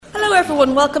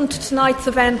everyone, welcome to tonight's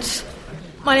event.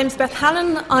 My name is Beth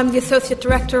Hannon. I'm the Associate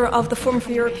Director of the Forum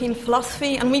for European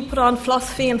Philosophy, and we put on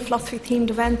philosophy and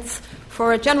philosophy-themed events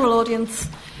for a general audience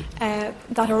that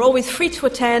are always free to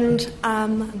attend,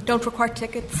 don't require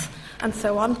tickets, and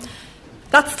so on.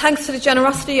 That's thanks to the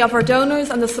generosity of our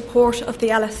donors and the support of the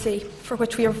LSE, for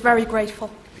which we are very grateful.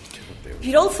 If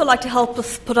you'd also like to help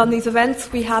us put on these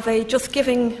events, we have a Just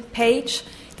Giving page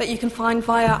that you can find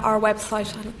via our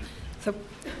website. So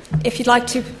if you'd like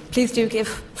to, please do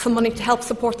give some money to help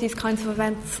support these kinds of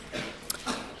events.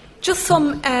 Just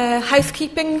some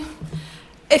housekeeping.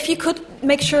 If you could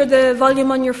make sure the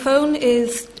volume on your phone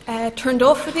is turned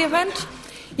off for the event.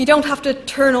 You don't have to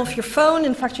turn off your phone.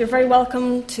 In fact, you're very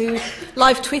welcome to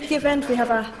live tweet the event. We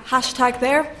have a hashtag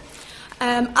there.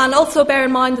 And also bear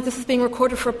in mind that this is being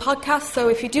recorded for a podcast, so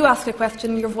if you do ask a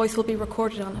question, your voice will be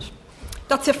recorded on it.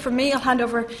 That's it from me. I'll hand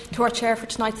over to our chair for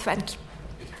tonight's event.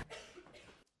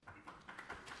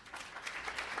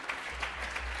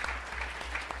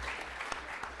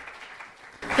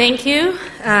 Thank you.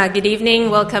 Good evening.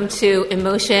 Welcome to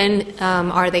Emotion,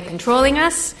 Are They Controlling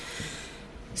Us?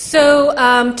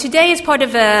 So today is part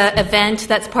of an event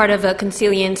that's part of a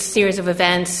Conciliant series of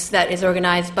events that is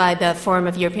organized by the Forum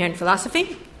of European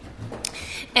Philosophy.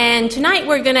 And tonight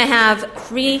we're going to have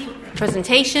 3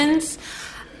 presentations.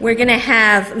 We're going to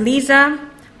have Lisa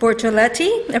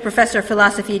Bortolotti, a professor of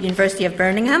philosophy at the University of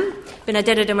Birmingham,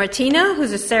 Benedetto De Martino,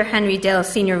 who's a Sir Henry Dale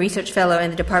Senior Research Fellow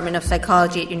in the Department of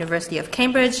Psychology at University of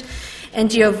Cambridge, and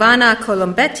Giovanna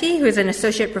Colombetti, who is an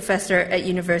associate professor at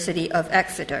University of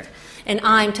Exeter. And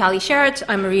I'm Tali Sharot.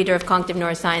 I'm a reader of cognitive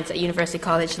neuroscience at University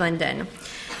College London.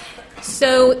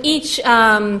 So each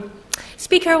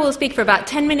speaker will speak for about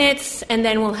 10 minutes, and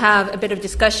then we'll have a bit of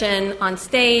discussion on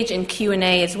stage and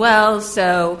Q&A as well.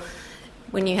 So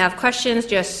when you have questions,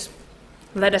 just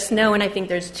let us know. And I think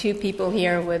there's 2 people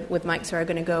here with mics who are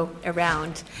going to go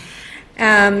around.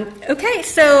 Okay,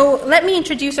 so let me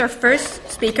introduce our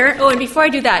first speaker. Oh, and before I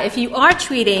do that, if you are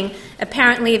tweeting,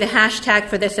 apparently the hashtag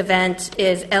for this event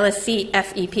is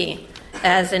LSCFEP,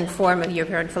 as in Forum of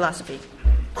European Philosophy.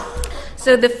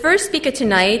 So the first speaker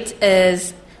tonight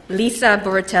is Lisa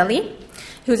Bortolotti,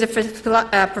 who's a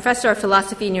professor of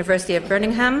philosophy at the University of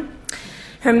Birmingham.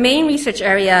 Her main research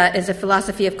area is the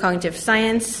philosophy of cognitive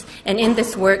science, and in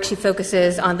this work she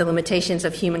focuses on the limitations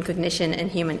of human cognition and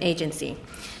human agency.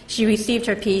 She received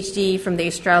her PhD from the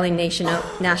Australian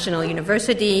National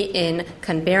University in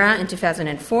Canberra in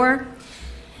 2004.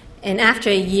 And after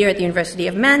a year at the University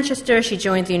of Manchester, she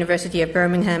joined the University of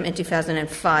Birmingham in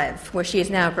 2005, where she is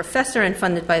now a professor and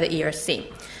funded by the ERC.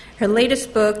 Her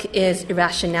latest book is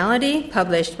Irrationality,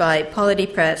 published by Polity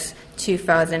Press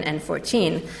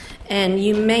 2014. And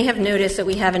you may have noticed that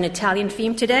we have an Italian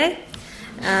theme today.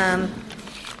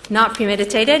 Not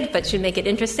premeditated, but should make it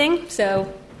interesting.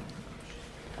 So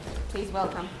please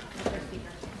welcome the first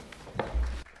speaker.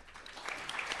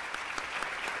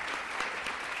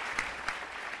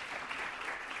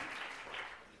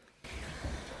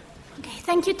 Okay,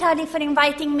 thank you, Tali, for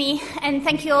inviting me, and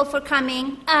thank you all for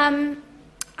coming.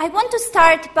 I want to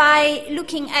start by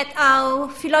looking at how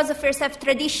philosophers have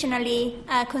traditionally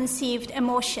conceived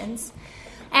emotions.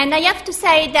 And I have to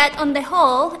say that, on the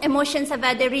whole, emotions have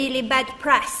had a really bad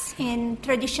press in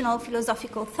traditional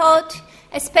philosophical thought,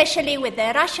 especially with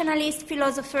the rationalist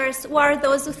philosophers, who are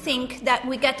those who think that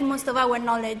we get most of our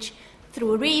knowledge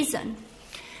through reason.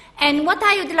 And what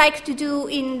I would like to do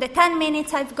in the 10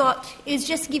 minutes I've got is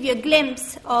just give you a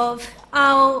glimpse of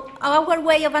how our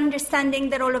way of understanding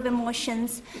the role of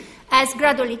emotions has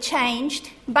gradually changed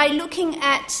by looking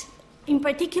at, in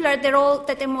particular, the role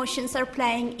that emotions are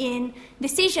playing in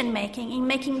decision-making, in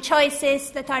making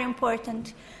choices that are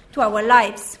important to our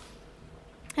lives.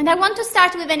 And I want to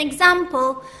start with an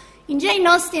example. In Jane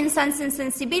Austen's Sense and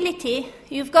Sensibility,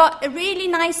 you've got a really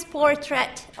nice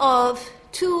portrait of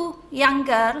 2 young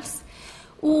girls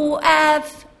who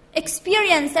have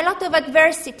experienced a lot of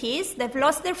adversities. They've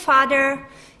lost their father,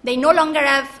 they no longer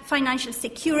have financial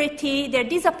security, they're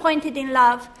disappointed in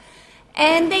love,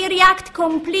 and they react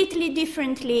completely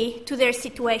differently to their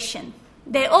situation.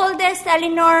 The oldest,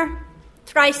 Eleanor,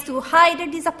 tries to hide her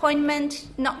disappointment,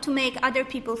 not to make other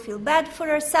people feel bad for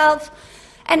herself,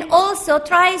 and also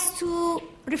tries to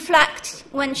reflect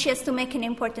when she has to make an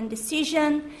important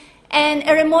decision, and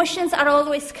her emotions are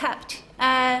always kept.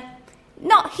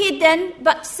 Not hidden,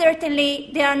 but certainly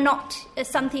they are not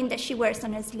something that she wears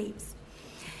on her sleeves.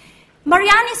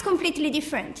 Marianne is completely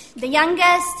different. The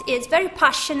youngest is very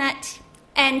passionate,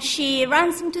 and she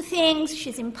runs into things,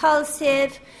 she's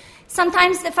impulsive.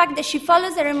 Sometimes the fact that she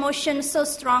follows her emotions so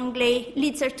strongly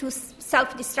leads her to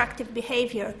self-destructive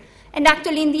behavior. And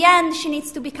actually, in the end, she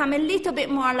needs to become a little bit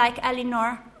more like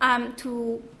Eleanor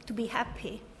to be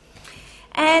happy.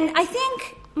 And I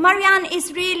think Marianne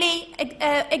is really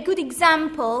a good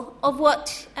example of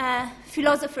what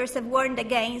philosophers have warned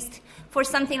against for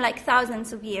something like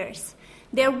thousands of years.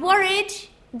 They're worried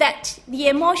that the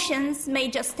emotions may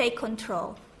just take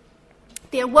control.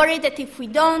 They're worried that if we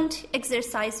don't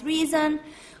exercise reason,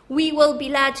 we will be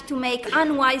led to make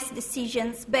unwise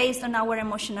decisions based on our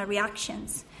emotional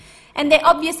reactions. And the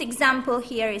obvious example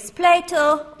here is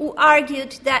Plato, who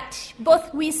argued that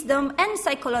both wisdom and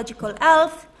psychological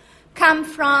health come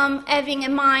from having a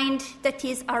mind that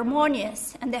is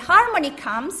harmonious. And the harmony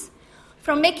comes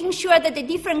from making sure that the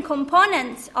different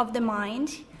components of the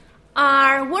mind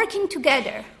are working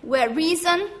together, where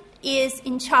reason is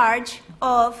in charge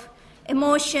of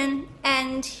emotion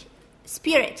and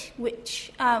spirit,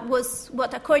 which was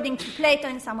what, according to Plato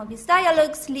in some of his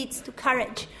dialogues, leads to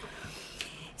courage.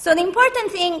 So the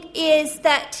important thing is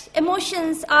that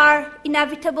emotions are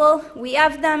inevitable. We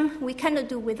have them. We cannot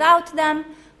do without them.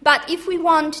 But if we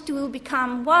want to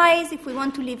become wise, if we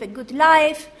want to live a good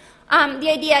life, the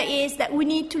idea is that we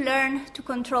need to learn to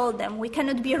control them. We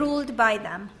cannot be ruled by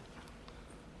them.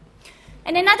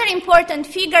 And another important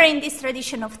figure in this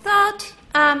tradition of thought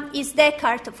is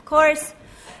Descartes, of course.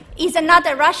 He's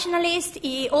another rationalist.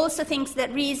 He also thinks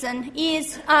that reason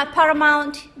is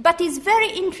paramount, but is very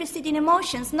interested in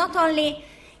emotions, not only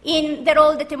in the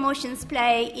role that emotions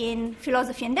play in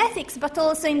philosophy and ethics, but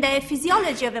also in the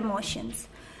physiology of emotions.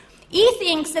 He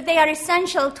thinks that they are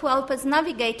essential to help us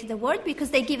navigate the world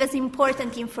because they give us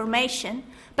important information,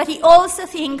 but he also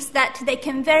thinks that they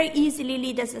can very easily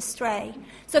lead us astray.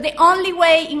 So the only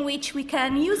way in which we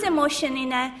can use emotion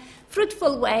in a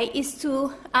fruitful way is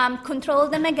to control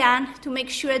them again, to make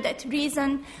sure that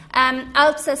reason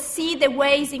helps us see the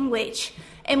ways in which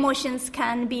emotions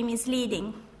can be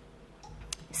misleading.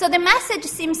 So the message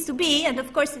seems to be, and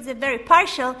of course it's a very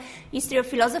partial history of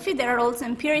philosophy, there are also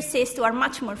empiricists who are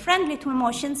much more friendly to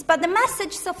emotions, but the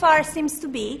message so far seems to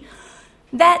be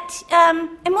that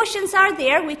emotions are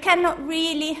there, we cannot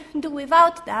really do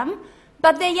without them,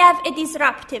 but they have a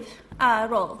disruptive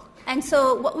role. And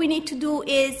so what we need to do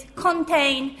is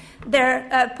contain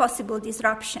their possible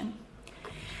disruption.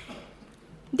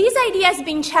 This idea has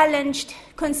been challenged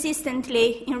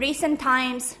consistently in recent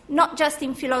times, not just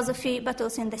in philosophy, but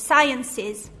also in the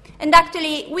sciences. And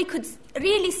actually, we could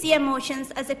really see emotions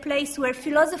as a place where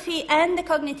philosophy and the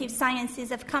cognitive sciences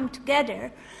have come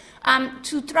together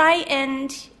to try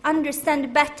and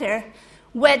understand better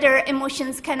whether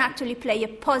emotions can actually play a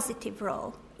positive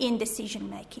role in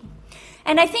decision-making.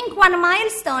 And I think one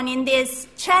milestone in this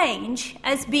change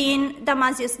has been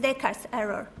Damasio's Descartes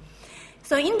error.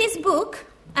 So in this book,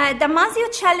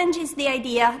 Damasio challenges the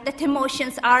idea that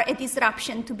emotions are a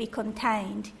disruption to be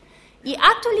contained. He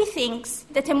actually thinks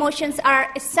that emotions are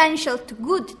essential to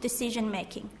good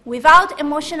decision-making. Without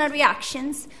emotional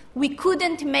reactions, we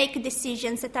couldn't make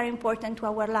decisions that are important to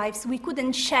our lives. We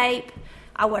couldn't shape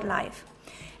our life.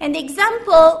 And the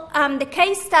example, the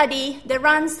case study that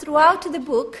runs throughout the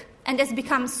book and has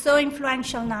become so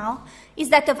influential now, is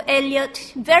that of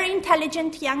Eliot, very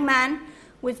intelligent young man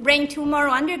with brain tumor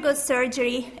who undergoes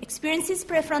surgery, experiences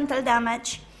prefrontal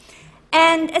damage,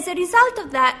 and as a result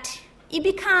of that, he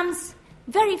becomes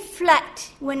very flat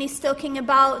when he's talking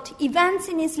about events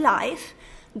in his life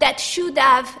that should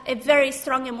have a very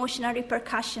strong emotional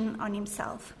repercussion on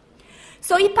himself.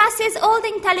 So he passes all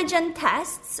the intelligent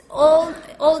tests, all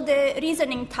the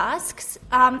reasoning tasks,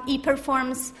 he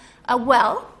performs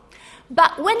well.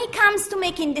 But when it comes to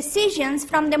making decisions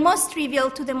from the most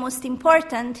trivial to the most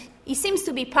important, he seems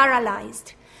to be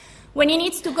paralyzed. When he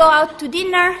needs to go out to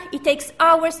dinner, it takes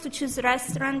hours to choose a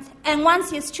restaurant, and once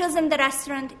he has chosen the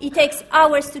restaurant, it takes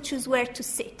hours to choose where to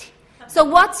sit. So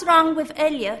what's wrong with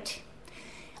Eliot?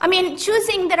 I mean,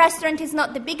 choosing the restaurant is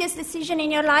not the biggest decision in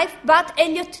your life, but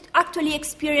Eliot actually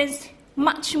experienced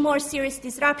much more serious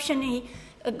disruption. He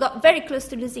got very close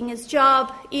to losing his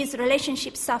job, his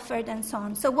relationship suffered, and so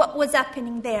on. So what was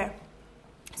happening there?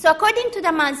 So according to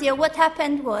Damasio, what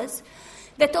happened was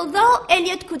that although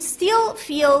Eliot could still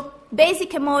feel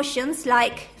basic emotions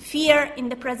like fear in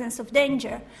the presence of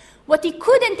danger, what he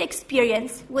couldn't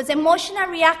experience was emotional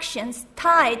reactions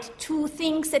tied to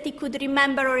things that he could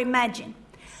remember or imagine.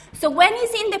 So when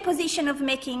he's in the position of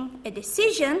making a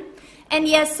decision and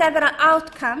he has several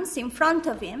outcomes in front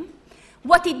of him,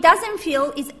 what he doesn't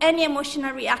feel is any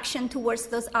emotional reaction towards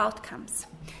those outcomes.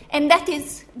 And that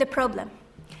is the problem.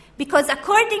 Because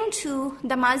according to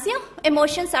Damasio,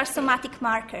 emotions are somatic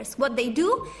markers. What they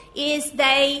do is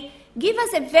they give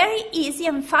us a very easy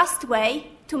and fast way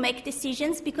to make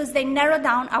decisions because they narrow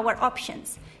down our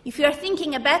options. If you are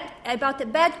thinking about a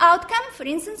bad outcome, for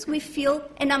instance, we feel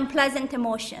an unpleasant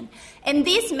emotion. And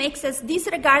this makes us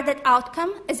disregard that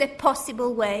outcome as a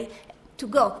possible way to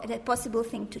go, as a possible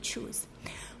thing to choose.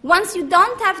 Once you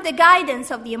don't have the guidance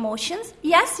of the emotions,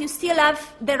 yes, you still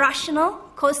have the rational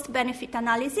cost-benefit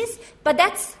analysis, but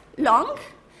that's long,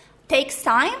 takes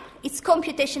time, it's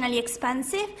computationally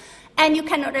expensive, and you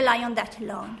cannot rely on that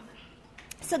alone.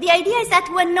 So the idea is that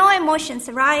when no emotions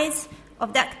arise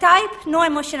of that type, no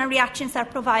emotional reactions are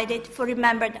provided for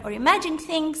remembered or imagined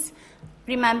things,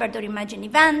 remembered or imagined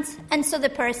events, and so the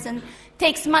person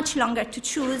takes much longer to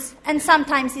choose and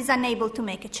sometimes is unable to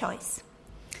make a choice.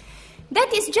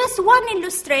 That is just one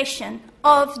illustration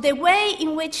of the way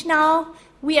in which now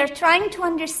we are trying to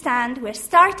understand, we're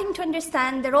starting to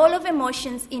understand the role of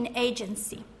emotions in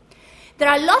agency. There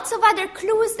are lots of other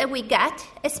clues that we get,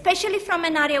 especially from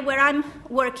an area where I'm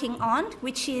working on,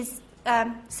 which is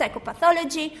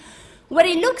psychopathology, where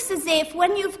it looks as if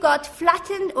when you've got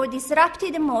flattened or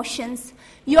disrupted emotions,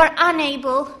 you are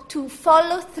unable to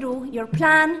follow through your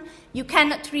plan, you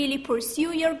cannot really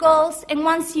pursue your goals, and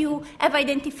once you have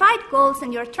identified goals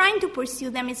and you're trying to pursue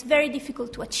them, it's very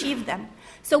difficult to achieve them.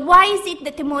 So why is it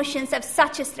that emotions have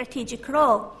such a strategic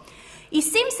role? It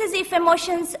seems as if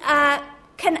emotions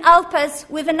can help us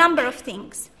with a number of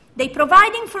things. They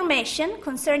provide information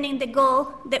concerning the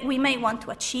goal that we may want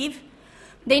to achieve.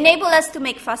 They enable us to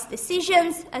make fast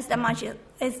decisions, as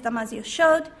Damasio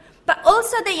showed, but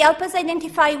also they help us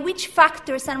identify which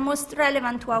factors are most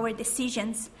relevant to our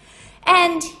decisions.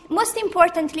 And most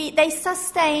importantly, they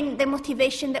sustain the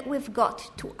motivation that we've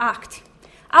got to act.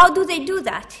 How do they do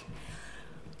that?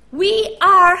 We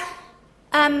are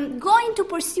going to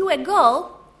pursue a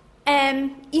goal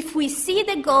if we see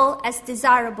the goal as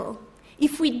desirable.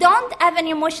 If we don't have an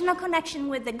emotional connection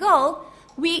with the goal,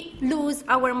 we lose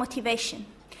our motivation.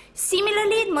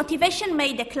 Similarly, motivation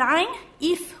may decline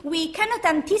if we cannot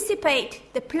anticipate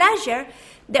the pleasure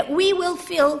that we will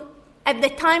feel at the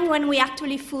time when we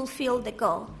actually fulfill the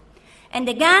goal. And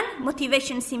again,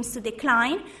 motivation seems to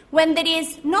decline when there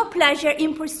is no pleasure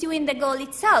in pursuing the goal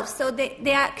itself. So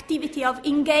the activity of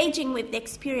engaging with the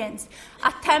experience,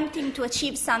 attempting to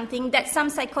achieve something that some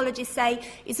psychologists say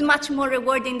is much more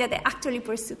rewarding than the actual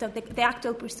pursuit of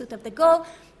the goal,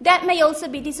 that may also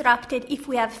be disrupted if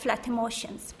we have flat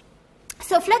emotions.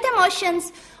 So flat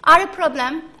emotions are a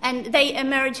problem, and they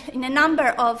emerge in a number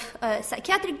of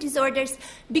psychiatric disorders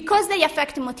because they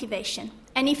affect motivation.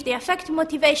 And if they affect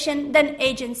motivation, then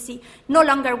agency no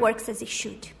longer works as it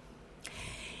should.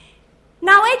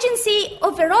 Now, agency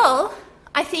overall,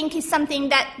 I think, is something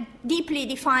that deeply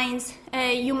defines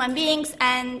human beings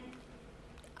and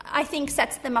I think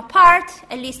sets them apart,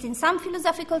 at least in some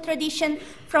philosophical tradition,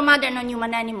 from other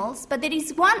non-human animals. But there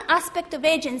is one aspect of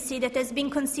agency that has been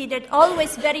considered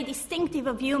always very distinctive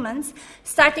of humans,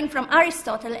 starting from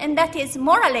Aristotle, and that is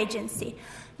moral agency,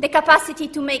 the capacity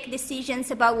to make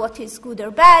decisions about what is good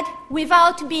or bad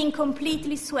without being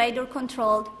completely swayed or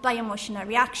controlled by emotional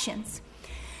reactions.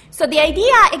 So the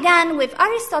idea, again, with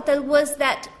Aristotle was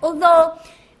that although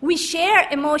we share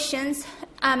emotions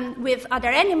with other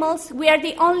animals, we are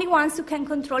the only ones who can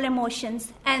control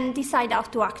emotions and decide how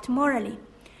to act morally.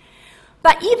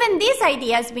 But even this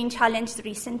idea has been challenged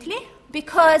recently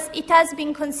because it has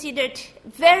been considered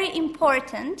very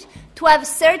important to have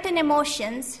certain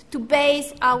emotions to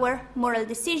base our moral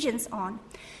decisions on.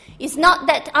 It's not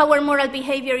that our moral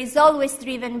behavior is always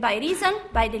driven by reason,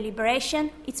 by deliberation.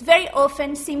 It's very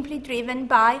often simply driven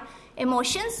by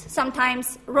emotions,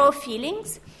 sometimes raw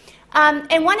feelings.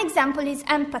 And one example is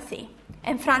empathy.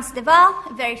 And Frans de Waal,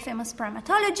 a very famous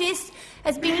primatologist,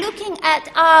 has been looking at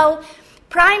how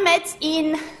primates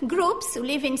in groups who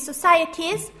live in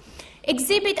societies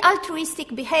exhibit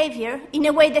altruistic behavior in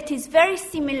a way that is very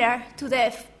similar to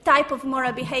the type of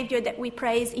moral behavior that we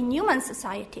praise in human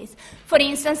societies. For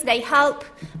instance, they help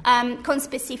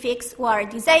conspecifics who are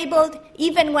disabled,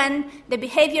 even when the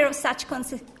behavior of such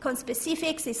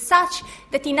conspecifics is such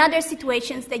that in other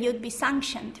situations they would be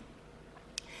sanctioned.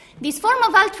 This form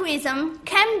of altruism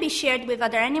can be shared with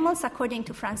other animals, according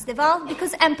to Frans de Waal,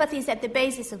 because empathy is at the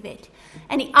basis of it.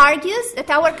 And he argues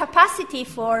that our capacity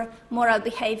for moral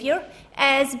behavior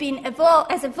has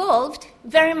evolved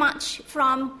very much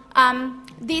from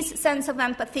this sense of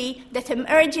empathy that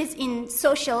emerges in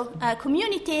social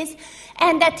communities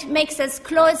and that makes us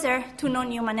closer to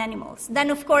non-human animals.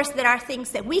 Then, of course, there are things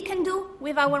that we can do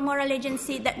with our moral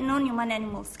agency that non-human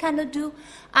animals cannot do,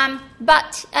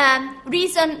 but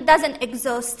reason doesn't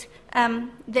exhaust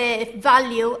the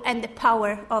value and the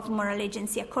power of moral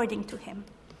agency, according to him.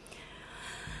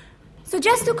 So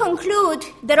just to conclude,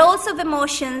 the roles of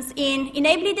emotions in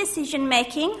enabling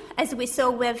decision-making, as we saw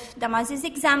with Damazi's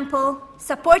example,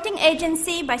 supporting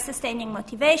agency by sustaining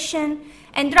motivation,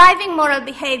 and driving moral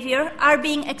behavior are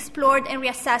being explored and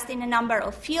reassessed in a number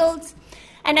of fields.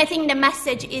 And I think the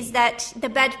message is that the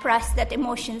bad press that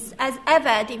emotions have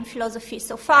had in philosophy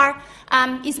so far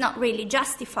is not really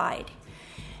justified.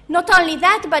 Not only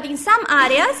that, but in some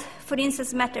areas, for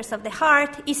instance, matters of the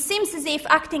heart, it seems as if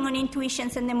acting on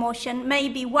intuitions and emotion may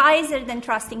be wiser than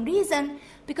trusting reason,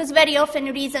 because very often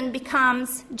reason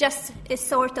becomes just a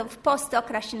sort of post hoc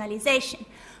rationalization.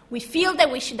 We feel that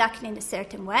we should act in a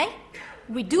certain way.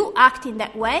 We do act in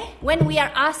that way. When we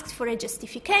are asked for a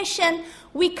justification,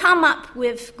 we come up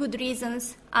with good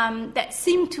reasons that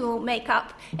seem to make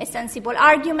up a sensible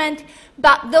argument,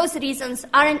 but those reasons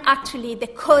aren't actually the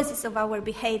causes of our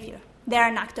behavior. They're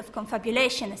an act of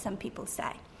confabulation, as some people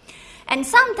say. And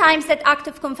sometimes that act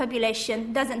of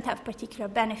confabulation doesn't have particular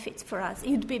benefits for us. It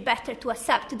would be better to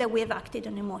accept that we have acted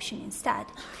on emotion instead.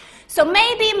 So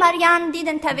maybe Marianne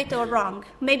didn't have it all wrong.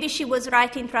 Maybe she was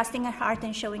right in trusting her heart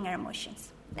and showing her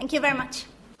emotions. Thank you very much.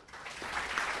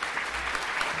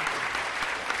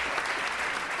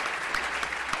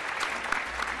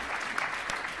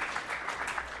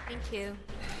 Thank you.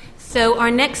 So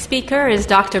our next speaker is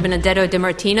Dr. Benedetto De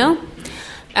Martino.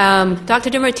 Dr.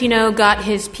 De Martino got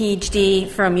his PhD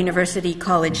from University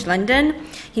College London.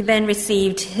 He then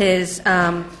received his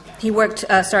he did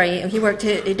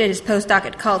his postdoc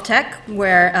at Caltech,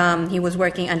 where he was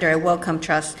working under a Wellcome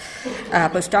Trust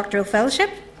postdoctoral fellowship.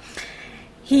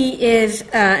 He is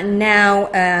now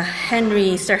a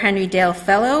Sir Henry Dale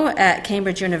Fellow at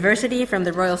Cambridge University from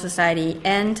the Royal Society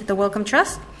and the Wellcome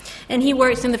Trust. And he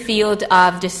works in the field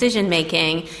of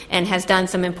decision-making and has done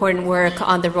some important work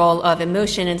on the role of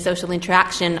emotion and social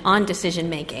interaction on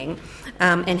decision-making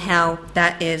and how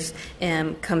that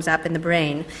comes up in the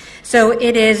brain. So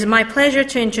it is my pleasure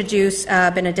to introduce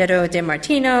Benedetto De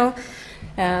Martino.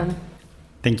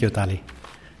 Thank you, Tali.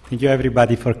 Thank you,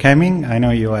 everybody, for coming. I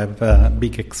know you have a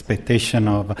big expectation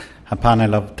of a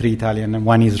panel of 3 Italian and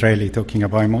 1 Israeli talking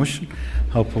about emotion.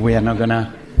 Hope we are not going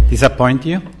to disappoint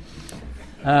you.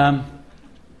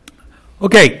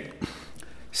 Okay,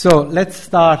 so let's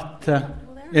start.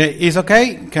 Is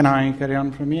okay? Can I carry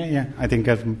on from here? Yeah, I think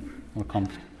I'm more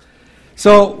comfortable.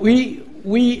 So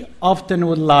we often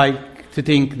would like to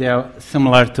think they are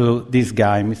similar to this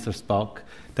guy, Mr. Spock,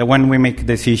 that when we make a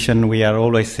decision, we are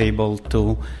always able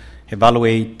to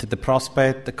evaluate the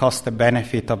prospect, the cost and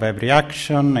benefit of every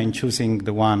action, and choosing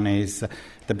the one is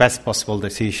the best possible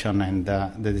decision, and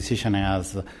the decision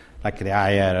has like the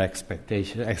higher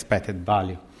expected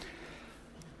value.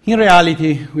 In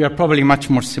reality, we are probably much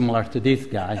more similar to this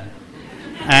guy.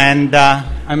 And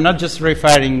I'm not just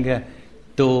referring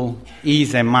to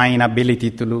his and my inability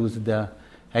to lose the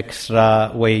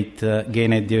extra weight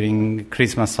gained during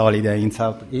Christmas holiday in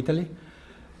South Italy,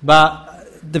 but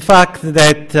the fact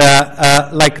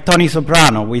that, like Tony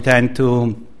Soprano, we tend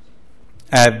to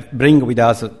bring with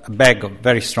us a bag of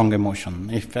very strong emotion.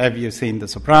 Have you seen The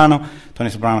Soprano?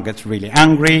 Tony Soprano gets really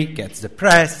angry, gets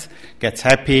depressed, gets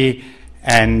happy,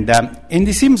 and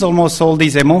it seems almost all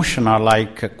these emotions are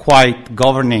like quite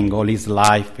governing all his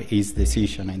life, his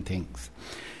decision and things.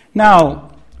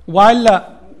 Now,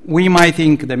 while we might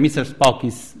think that Mr. Spock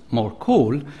is more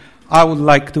cool, I would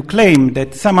like to claim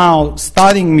that somehow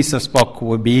studying Mr. Spock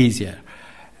would be easier.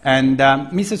 And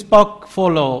Mr. Spock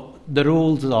follow the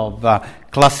rules of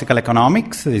classical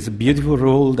economics. There's a beautiful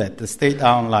rule that state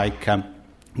down like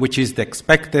which is the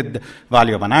expected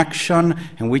value of an action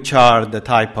and which are the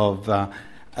type of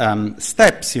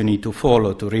steps you need to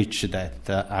follow to reach that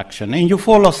action. And you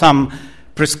follow some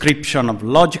prescription of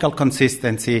logical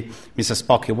consistency. Mr.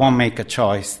 Spock, you won't make a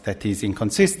choice that is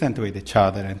inconsistent with each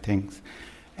other and things.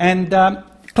 And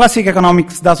classic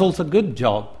economics does also a good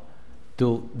job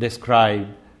to describe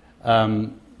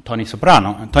Tony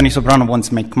Soprano. Tony Soprano wants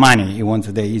to make money. He wants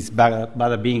that his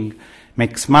bada bing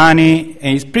makes money,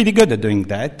 and he's pretty good at doing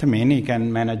that. I mean, he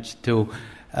can manage to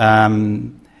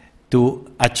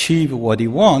achieve what he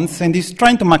wants, and he's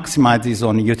trying to maximize his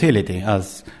own utility,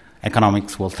 as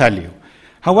economics will tell you.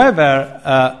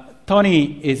 However,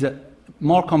 Tony is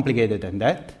more complicated than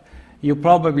that. You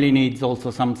probably need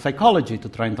also some psychology to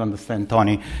try to understand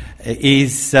Tony.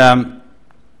 The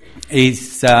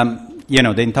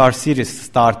entire series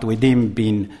starts with him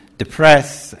being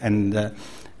depressed and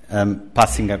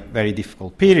passing a very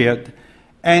difficult period.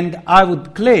 And I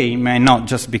would claim, and not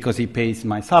just because he pays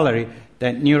my salary,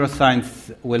 that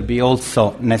neuroscience will be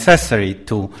also necessary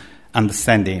to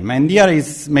understand him. And here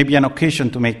is maybe an occasion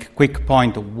to make a quick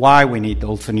point of why we need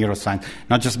also neuroscience,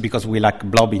 not just because we like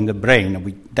blob in the brain.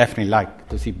 We definitely like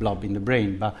to see blob in the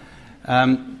brain, but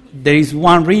there is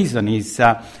one reason is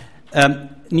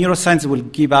neuroscience will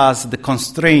give us the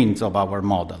constraints of our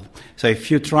model. So if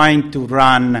you're trying to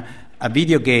run a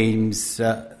video games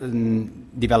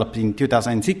developed in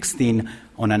 2016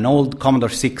 on an old Commodore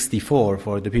 64,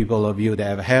 for the people of you that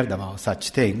have heard about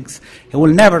such things, it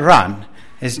will never run.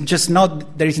 It's just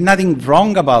not, there is nothing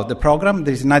wrong about the program,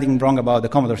 there is nothing wrong about the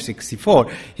Commodore 64,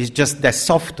 it's just the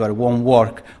software won't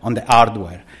work on the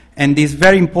hardware. And it's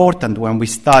very important when we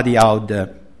study how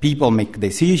the people make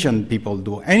decisions, people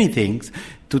do anything,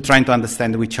 to try to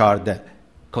understand which are the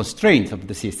constraints of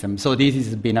the system. So this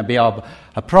has been a bit of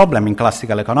a problem in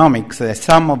classical economics.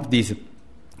 Some of these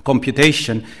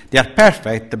computation, they are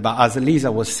perfect, but as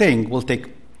Lisa was saying, will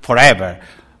take forever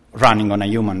running on a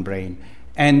human brain.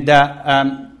 And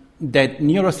that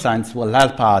neuroscience will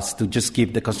help us to just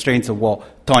give the constraints of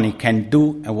what Tony can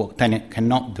do and what Tony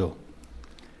cannot do.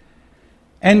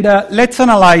 And let's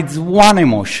analyze one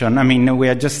emotion. I mean, we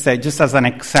are just as an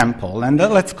example. And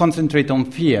let's concentrate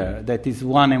on fear. That is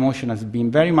one emotion has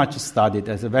been very much studied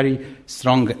as a very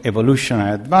strong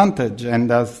evolutionary advantage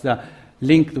and as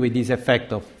linked with this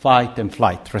effect of fight and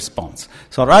flight response.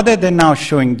 So rather than now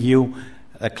showing you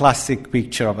a classic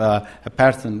picture of a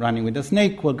person running with a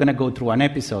snake, we're going to go through an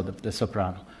episode of The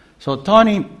Soprano. So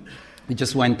Tony, he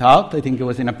just went out. I think it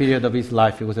was in a period of his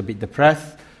life he was a bit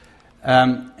depressed.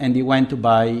 And he went to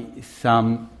buy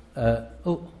some, I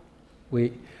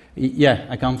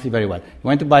can't see very well. He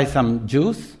went to buy some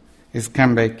juice. He's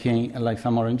come back in, like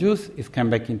some orange juice. He's come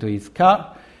back into his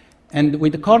car. And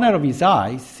with the corner of his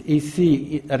eyes, he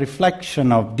see a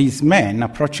reflection of this man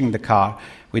approaching the car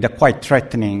with a quite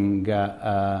threatening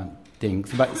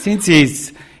things. But since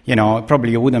he's,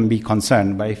 probably you wouldn't be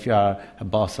concerned, but if you are a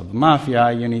boss of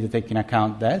mafia, you need to take into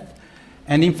account that.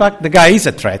 And in fact, the guy is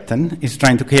a threat, he's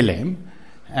trying to kill him.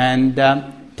 And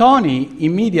Tony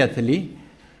immediately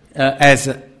has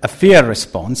a fear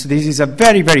response. This is a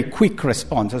very, very quick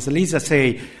response. As Lisa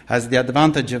say, has the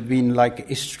advantage of being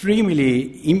like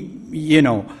extremely,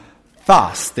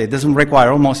 fast. It doesn't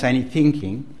require almost any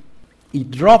thinking. He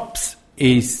drops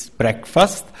his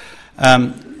breakfast.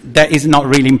 That is not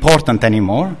really important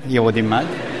anymore, you would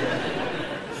imagine.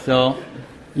 So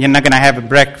you're not going to have a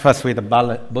breakfast with a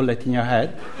bullet in your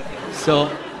head. So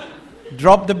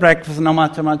drop the breakfast no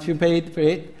matter how much you paid for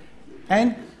it.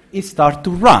 And he starts to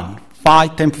run,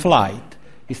 fight and flight.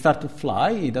 He starts to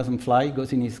fly. He doesn't fly. He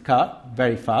goes in his car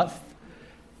very fast.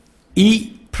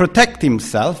 He protects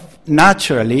himself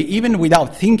naturally, even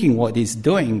without thinking what he's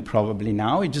doing probably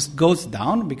now. He just goes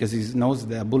down because he knows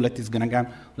the bullet is going to go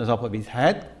on the top of his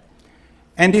head.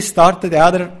 And he started the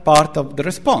other part of the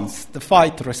response, the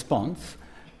fight response,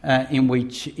 in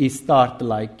which he started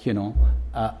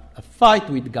a fight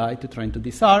with the guy to try to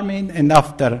disarm him. And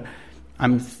after,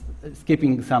 I'm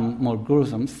skipping some more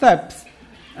gruesome steps,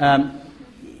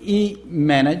 he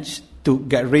managed to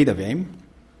get rid of him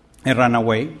and run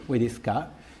away with his car.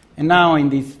 And now in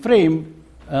this frame,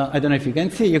 I don't know if you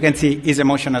can see his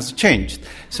emotion has changed.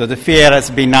 So the fear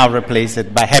has been now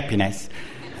replaced by happiness.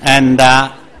 And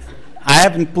I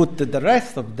haven't put the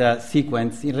rest of the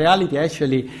sequence. In reality,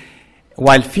 actually,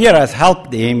 while fear has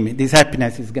helped him, this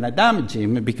happiness is going to damage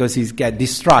him because he's get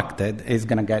distracted. He's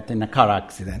going to get in a car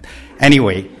accident.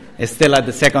 Anyway, it's still at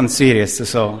the second series,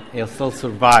 so he'll still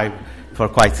survive for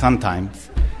quite some time.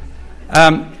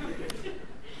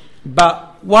 But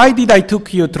why did I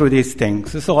took you through these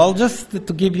things? So I'll just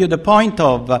to give you the point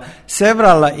of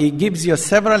it gives you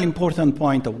several important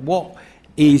points of what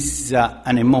is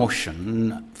an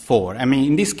emotion for. I mean,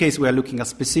 in this case, we are looking at a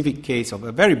specific case of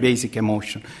a very basic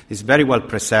emotion. It's very well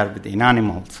preserved in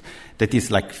animals, that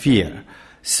is like fear.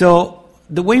 So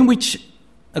the way in which,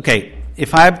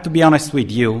 if I have to be honest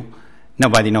with you,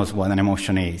 nobody knows what an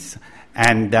emotion is.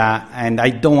 And I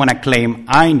don't want to claim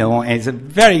I know. It's a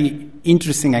very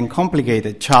interesting and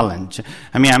complicated challenge.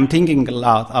 I mean, I'm thinking a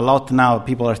lot now.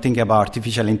 People are thinking about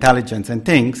artificial intelligence and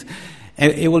things.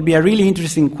 It will be a really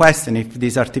interesting question if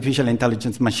this artificial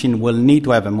intelligence machine will need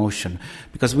to have emotion.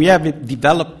 Because we have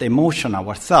developed emotion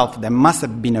ourselves. There must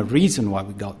have been a reason why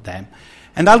we got them.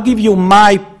 And I'll give you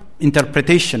my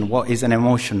interpretation what is an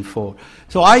emotion for.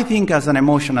 So I think as an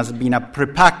emotion has been a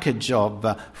prepackage of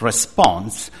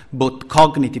response, both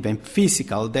cognitive and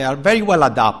physical. They are very well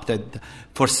adapted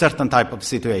for certain type of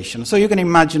situation. So you can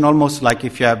imagine almost like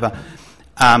if you have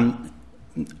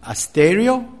a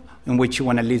stereo in which you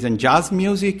want to listen jazz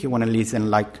music, you want to listen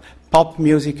like pop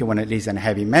music, you want to listen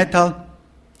heavy metal,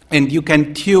 and you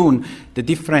can tune the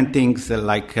different things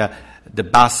like the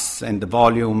bass and the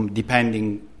volume,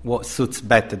 depending what suits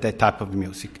better that type of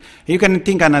music. You can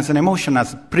think as an emotion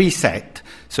as preset.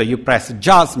 So you press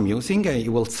jazz music, and it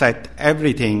will set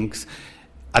everything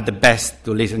at the best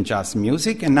to listen jazz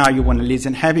music, and now you want to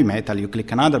listen heavy metal, you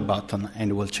click another button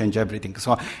and it will change everything.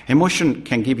 So emotion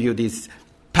can give you this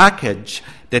package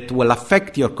that will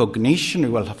affect your cognition,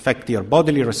 it will affect your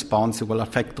bodily response, it will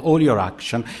affect all your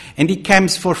action, and it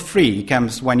comes for free. It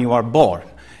comes when you are born.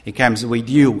 It comes with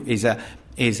you,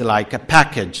 is like a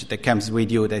package that comes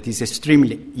with you that is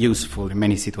extremely useful in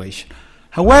many situations.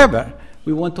 However,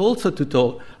 we want also to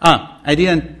talk, I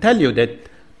didn't tell you that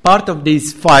part of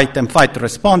this fight and flight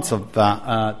response of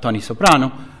Tony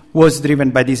Soprano was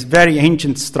driven by this very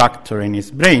ancient structure in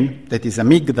his brain that is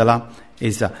amygdala,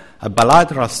 is a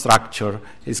bilateral structure.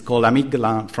 It's called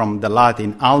amygdala from the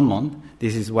Latin almond.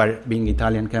 This is where being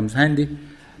Italian comes handy.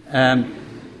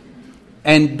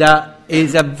 And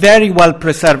is a very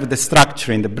well-preserved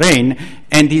structure in the brain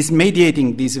and is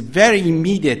mediating this very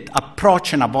immediate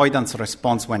approach and avoidance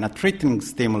response when a threatening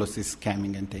stimulus is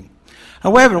coming and things.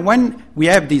 However, when we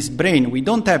have this brain, we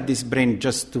don't have this brain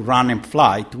just to run and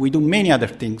flight. We do many other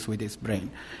things with this brain.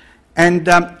 And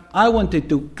I wanted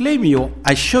to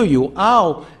show you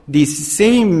how this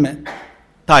same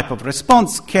type of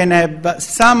response can have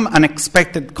some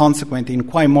unexpected consequence in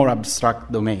quite more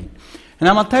abstract domain. And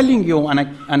I'm telling you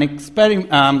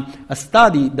a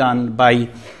study done by,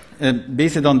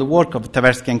 based on the work of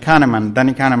Tversky and Kahneman.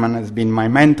 Danny Kahneman has been my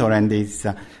mentor and is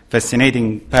a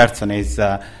fascinating person. He's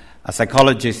a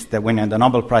psychologist that won the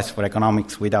Nobel Prize for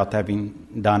Economics without having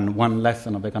done one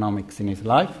lesson of economics in his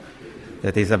life.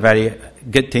 That is a very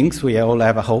good thing. We all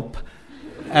have a hope.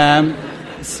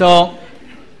 So,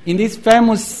 in this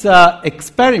famous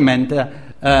experiment,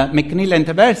 McNeil and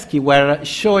Tversky were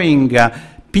showing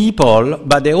people,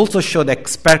 but they also showed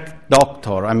expert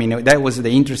doctor. I mean, that was the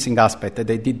interesting aspect that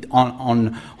they did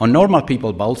on normal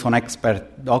people, but also on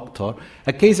expert doctor,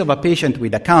 a case of a patient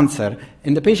with a cancer,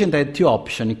 and the patient had two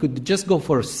options. He could just go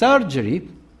for surgery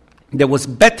that was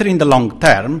better in the long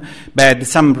term, but had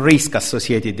some risk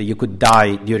associated that you could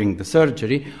die during the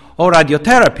surgery, or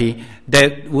radiotherapy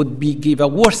that would give a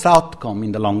worse outcome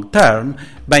in the long term,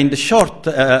 but in the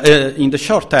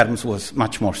short terms was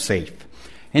much more safe.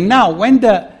 And now, when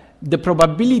the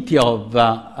probability of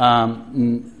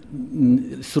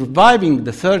surviving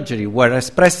the surgery were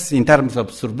expressed in terms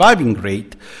of surviving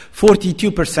rate,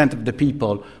 42% of the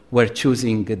people were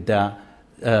choosing the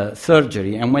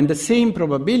surgery. And when the same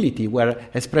probability were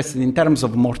expressed in terms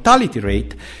of mortality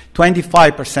rate,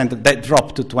 25%, that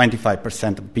dropped to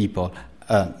 25% of people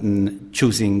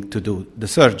choosing to do the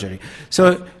surgery.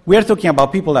 So we are talking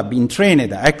about people that have been trained,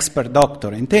 an expert doctor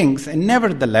and things, and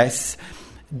nevertheless,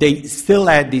 they still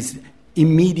had this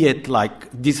immediate,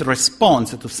 this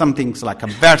response to some things like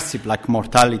aversive, like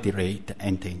mortality rate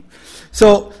and things.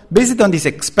 So, based on this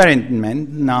experiment,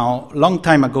 now, long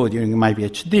time ago during my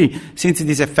PhD, since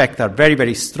these effects are very,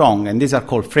 very strong, and these are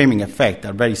called framing effects,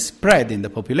 are very spread in the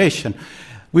population,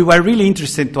 we were really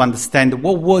interested to understand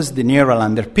what was the neural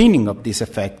underpinning of this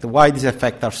effect, why these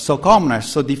effects are so common and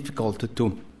so difficult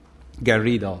to get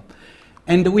rid of.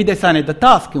 And we designed a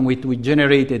task in which we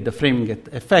generated the framing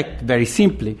effect very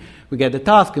simply. We get a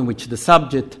task in which the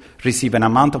subject receives an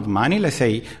amount of money, let's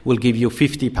say we'll give you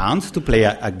 £50 to play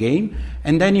a game,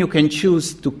 and then you can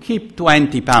choose to keep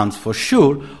 £20 for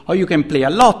sure, or you can play a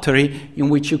lottery in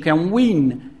which you can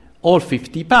win all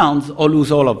 £50 or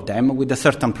lose all of them with a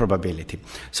certain probability.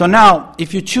 So now,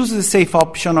 if you choose the safe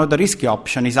option or the risky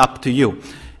option, is up to you,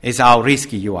 is how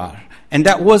risky you are. And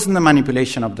that wasn't the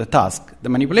manipulation of the task. The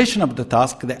manipulation of the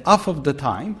task, the half of the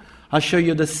time, I'll show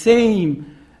you the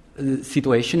same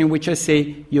situation in which I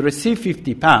say you receive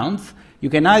 £50, you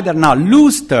can either now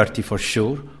lose 30 for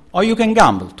sure, or you can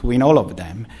gamble to win all of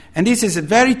them. And this is a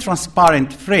very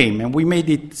transparent frame, and we made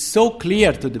it so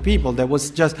clear to the people that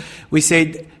was just, we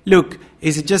said, look,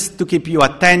 it's just to keep you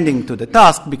attending to the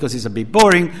task because it's a bit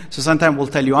boring, so sometimes we'll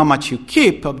tell you how much you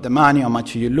keep of the money, how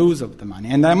much you lose of the money.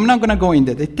 And I'm not going to go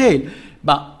into detail,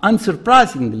 but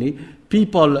unsurprisingly,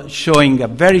 people showing a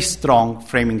very strong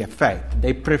framing effect.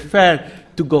 They prefer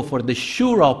to go for the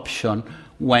sure option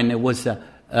when it was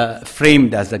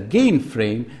framed as a gain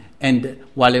frame, and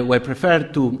while they prefer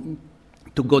to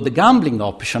go the gambling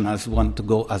option as one to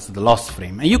go as the loss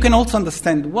frame. And you can also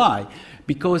understand why,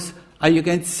 because you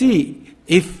can see,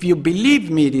 if you believe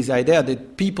me, this idea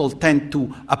that people tend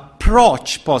to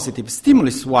approach positive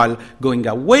stimulus while going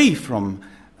away from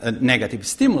negative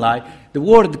stimuli, the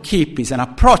word keep is an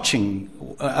approaching,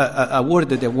 a word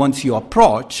that once you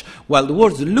approach, while the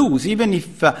word lose, even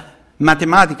if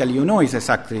mathematically you know it's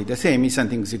exactly the same, is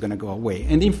something that's going to go away.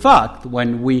 And in fact,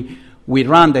 when we we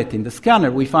ran that in the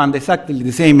scanner, we found exactly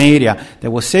the same area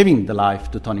that was saving the life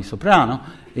to Tony Soprano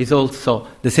is also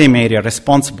the same area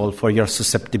responsible for your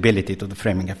susceptibility to the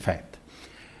framing effect.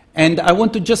 And I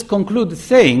want to just conclude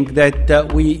saying that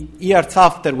years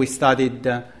after we studied,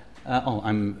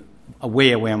 I'm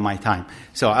way away on my time,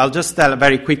 so I'll just tell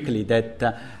very quickly that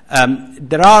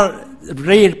there are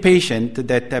rare patients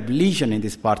that have lesion in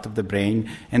this part of the brain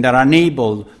and are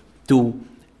unable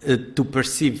to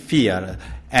perceive fear.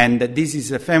 And this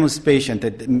is a famous patient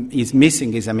that is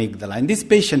missing his amygdala. And this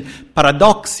patient,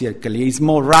 paradoxically, is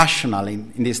more rational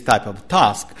in this type of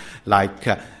task, like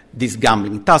this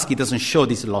gambling task. He doesn't show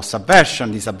this loss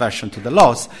aversion, this aversion to the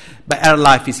loss, but her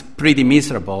life is pretty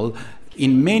miserable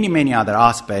in many, many other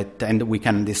aspects, and we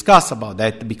can discuss about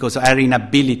that because her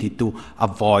inability to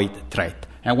avoid threat.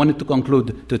 I wanted to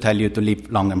conclude to tell you to live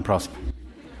long and prosper.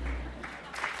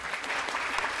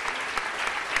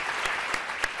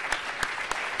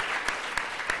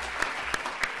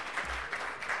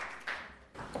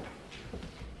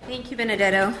 Thank you,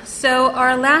 Benedetto. So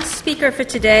our last speaker for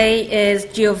today is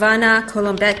Giovanna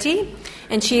Colombetti,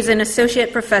 and she's an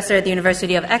associate professor at the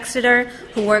University of Exeter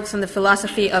who works on the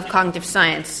philosophy of cognitive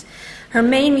science. Her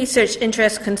main research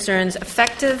interest concerns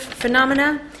affective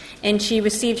phenomena, and she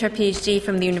received her PhD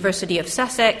from the University of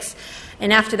Sussex,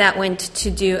 and after that went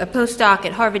to do a postdoc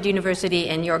at Harvard University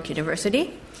and York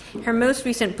University. Her most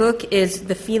recent book is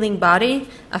The Feeling Body,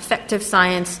 Affective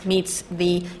Science Meets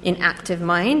the Inactive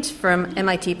Mind from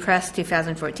MIT Press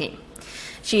 2014.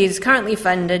 She is currently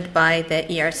funded by the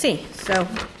ERC. So,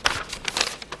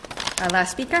 our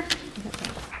last speaker.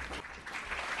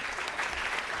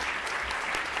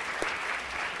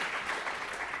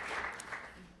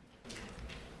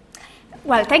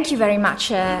 Well, thank you very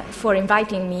much for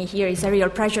inviting me here. It's a real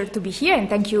pleasure to be here, and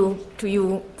thank you to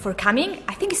you for coming.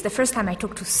 I think it's the first time I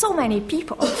talk to so many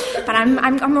people, but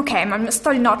I'm okay. I'm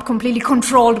still not completely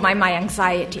controlled by my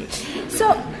anxiety.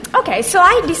 So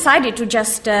I decided to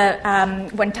just,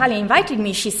 when Tali invited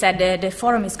me, she said the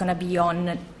forum is going to be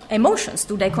on emotions.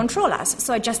 Do they control us?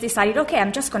 So I just decided, okay,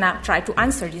 I'm just going to try to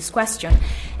answer this question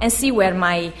and see where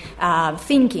my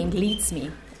thinking leads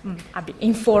me. I'll be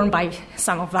informed by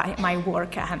some of my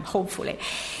work, hopefully.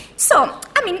 So,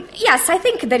 yes, I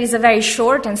think there is a very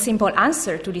short and simple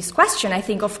answer to this question. I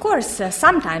think, of course,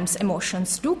 sometimes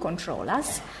emotions do control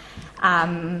us.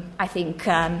 I think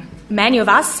many of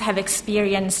us have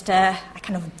experienced, I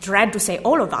kind of dread to say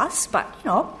all of us, but,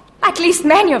 at least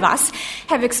many of us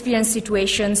have experienced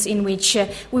situations in which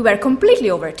we were completely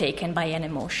overtaken by an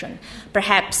emotion.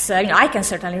 Perhaps, I can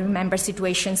certainly remember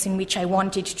situations in which I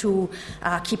wanted to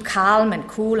keep calm and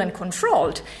cool and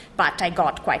controlled, but I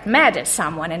got quite mad at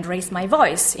someone and raised my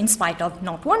voice in spite of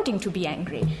not wanting to be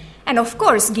angry. And of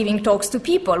course, giving talks to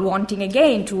people, wanting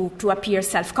again to appear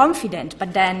self-confident,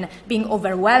 but then being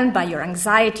overwhelmed by your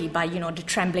anxiety, by, the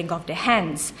trembling of the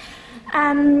hands.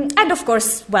 And of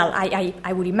course, well,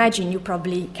 I would imagine you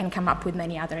probably can come up with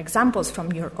many other examples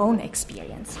from your own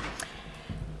experience.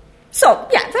 So,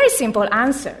 yeah, very simple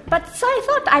answer. But so I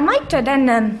thought I might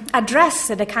then address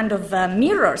the kind of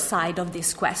mirror side of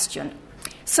this question.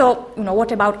 So,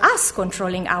 what about us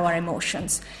controlling our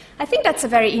emotions? I think that's a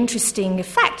very interesting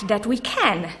fact that we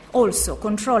can also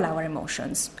control our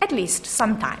emotions, at least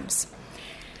sometimes.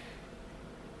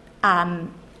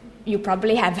 You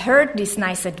probably have heard this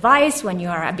nice advice when you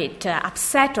are a bit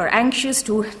upset or anxious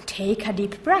to take a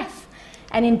deep breath.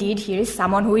 And indeed, here is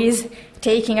someone who is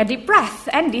taking a deep breath,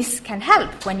 and this can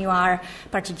help when you are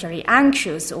particularly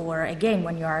anxious or, again,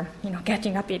 when you are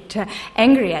getting a bit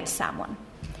angry at someone.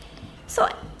 So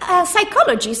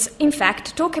psychologists, in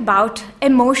fact, talk about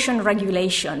emotion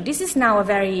regulation. This is now a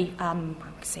very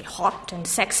hot and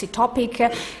sexy topic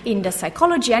in the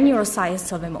psychology and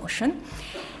neuroscience of emotion.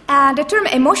 The term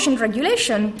emotion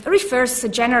regulation refers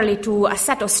generally to a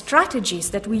set of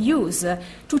strategies that we use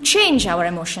to change our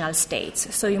emotional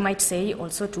states. So you might say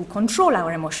also to control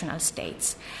our emotional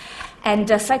states. And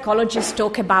psychologists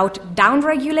talk about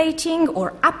down-regulating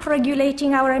or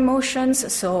up-regulating our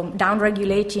emotions. So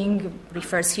down-regulating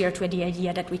refers here to the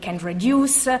idea that we can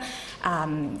reduce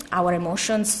our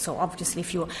emotions. So obviously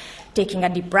if you're taking a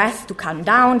deep breath to calm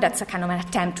down, that's a kind of an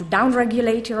attempt to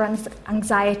down-regulate your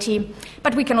anxiety.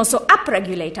 But we can also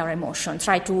up-regulate our emotions,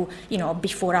 try to,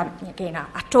 before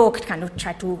a talk, kind of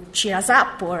try to cheer us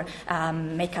up or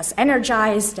make us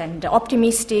energized and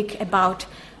optimistic about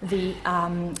the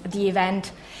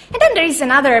event. And then there is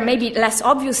another, maybe less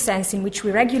obvious sense in which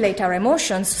we regulate our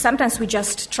emotions. Sometimes we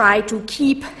just try to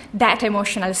keep that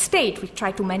emotional state. We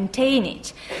try to maintain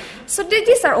it. So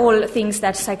these are all things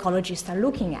that psychologists are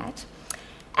looking at.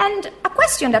 And a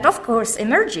question that, of course,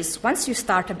 emerges once you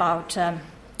start about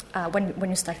when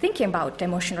you start thinking about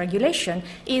emotion regulation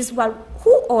is, well,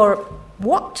 who or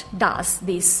what does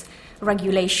this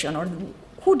regulation, or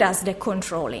who does the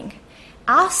controlling?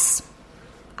 Us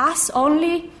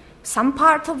only? Some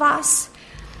part of us?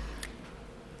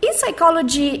 In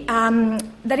psychology,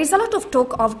 there is a lot of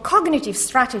talk of cognitive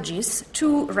strategies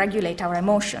to regulate our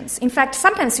emotions. In fact,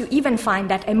 sometimes you even find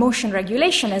that emotion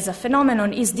regulation as a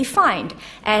phenomenon is defined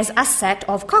as a set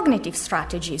of cognitive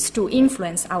strategies to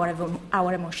influence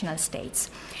our emotional states.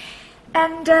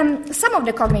 And some of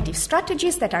the cognitive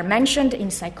strategies that are mentioned in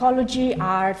psychology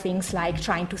are things like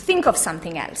trying to think of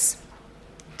something else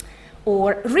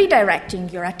or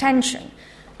redirecting your attention.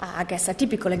 I guess a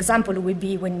typical example would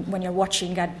be when you're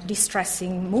watching a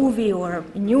distressing movie or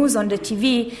news on the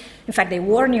TV. In fact, they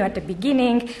warn you at the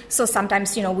beginning. So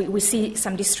sometimes, we see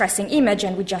some distressing image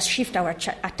and we just shift our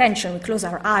attention. We close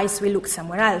our eyes, we look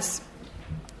somewhere else.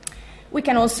 We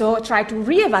can also try to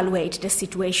reevaluate the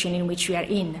situation in which we are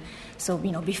in. So,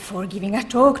 before giving a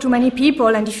talk to many people,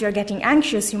 and if you're getting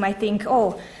anxious, you might think,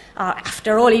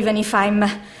 after all, even if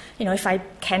if I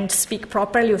can't speak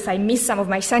properly, if I miss some of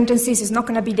my sentences, it's not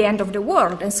going to be the end of the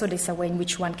world. And so there's a way in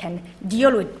which one can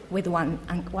deal with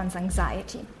one's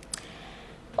anxiety.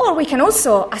 Or we can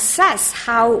also assess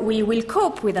how we will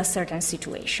cope with a certain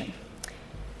situation.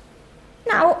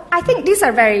 Now, I think these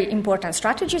are very important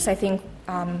strategies. I think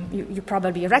you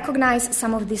probably recognize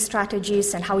some of these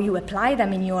strategies and how you apply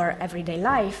them in your everyday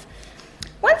life.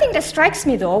 One thing that strikes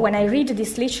me, though, when I read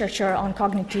this literature on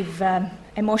cognitive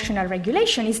emotional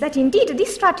regulation is that, indeed,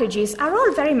 these strategies are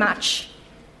all very much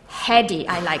heady,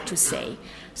 I like to say.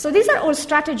 So these are all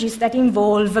strategies that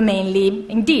involve mainly,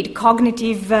 indeed,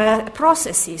 cognitive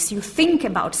processes. You think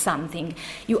about something,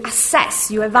 you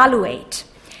assess, you evaluate.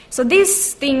 So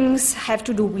these things have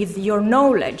to do with your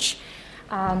knowledge.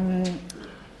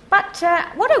 But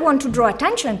what I want to draw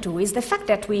attention to is the fact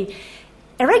that we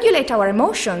regulate our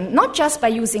emotion not just by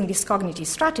using these cognitive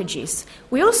strategies.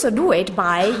 We also do it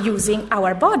by using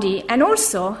our body, and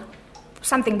also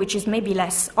something which is maybe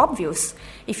less obvious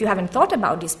if you haven't thought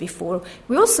about this before,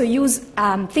 we also use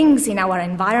things in our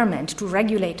environment to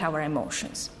regulate our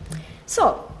emotions.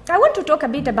 So I want to talk a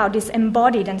bit about these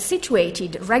embodied and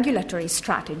situated regulatory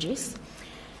strategies.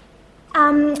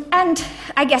 And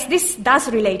I guess this does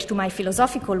relate to my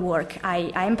philosophical work.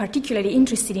 I am particularly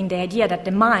interested in the idea that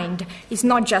the mind is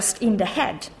not just in the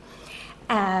head.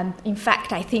 In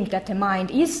fact, I think that the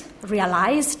mind is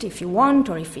realized, if you want,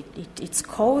 or if it's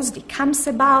caused, it comes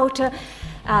about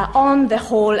on the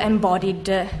whole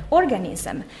embodied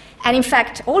organism. And in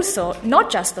fact, also,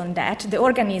 not just on that, the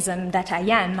organism that I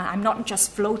am, I'm not just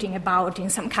floating about in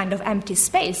some kind of empty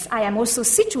space. I am also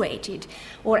situated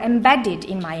or embedded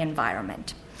in my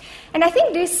environment. And I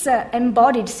think this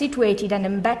embodied, situated, and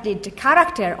embedded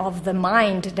character of the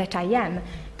mind that I am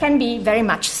can be very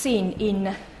much seen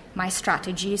in my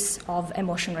strategies of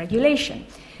emotion regulation,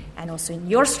 and also in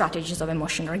your strategies of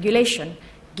emotion regulation,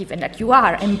 given that you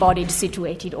are embodied,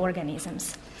 situated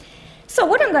organisms. So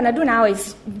what I'm going to do now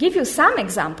is give you some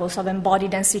examples of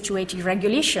embodied and situated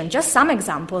regulation, just some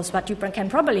examples, but you can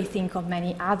probably think of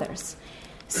many others.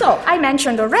 So I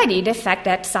mentioned already the fact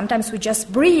that sometimes we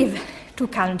just breathe to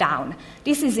calm down.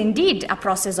 This is indeed a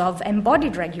process of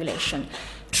embodied regulation.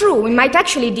 True, we might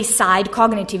actually decide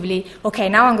cognitively, okay,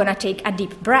 now I'm going to take a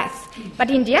deep breath.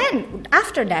 But in the end,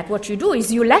 after that, what you do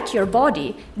is you let your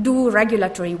body do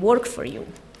regulatory work for you.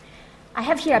 I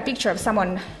have here a picture of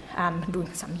someone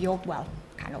doing some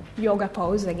yoga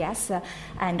pose, I guess.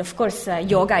 And of course,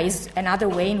 yoga is another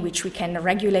way in which we can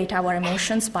regulate our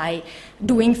emotions by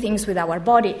doing things with our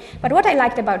body. But what I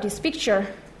liked about this picture,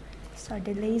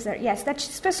 the laser, yes, that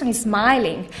this person is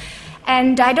smiling.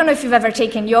 And I don't know if you've ever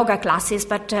taken yoga classes,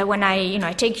 but when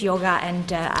I take yoga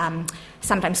and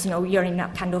sometimes, you're in a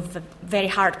kind of a very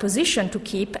hard position to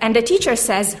keep, and the teacher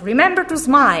says, remember to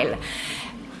smile.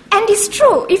 And it's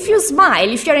true, if you smile,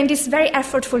 if you're in this very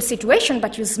effortful situation,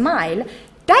 but you smile,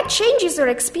 that changes your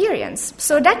experience.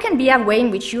 So that can be a way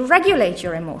in which you regulate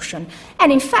your emotion.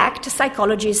 And in fact,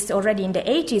 psychologists already in the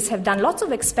 80s have done lots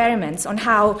of experiments on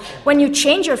how, when you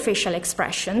change your facial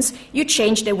expressions, you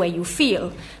change the way you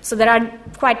feel. So there are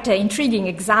quite intriguing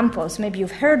examples. Maybe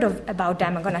you've heard about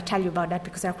them. I'm going to tell you about that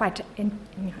because they're quite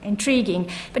intriguing.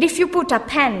 But if you put a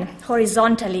pen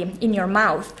horizontally in your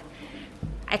mouth,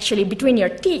 actually between your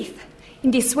teeth, in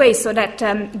this way, so that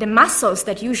the muscles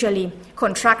that usually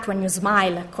contract when you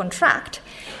smile contract.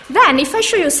 Then, if I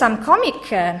show you some comic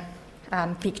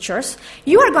pictures,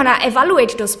 you are going to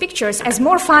evaluate those pictures as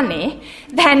more funny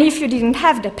than if you didn't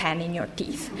have the pen in your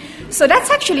teeth. So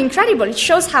that's actually incredible. It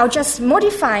shows how just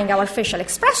modifying our facial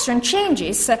expression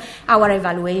changes our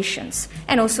evaluations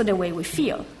and also the way we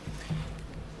feel.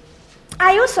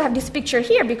 I also have this picture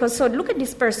here because, so look at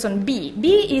this person, B.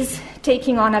 B is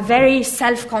taking on a very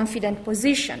self-confident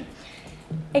position.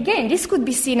 Again, this could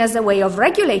be seen as a way of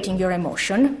regulating your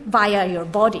emotion via your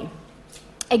body.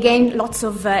 Again, lots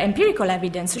of empirical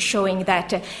evidence showing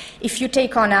that if you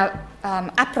take on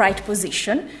an upright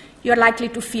position, you're likely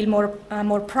to feel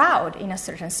more proud in a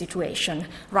certain situation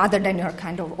rather than you're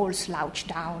kind of all slouched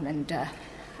down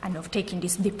and of taking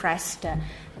this depressed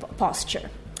posture.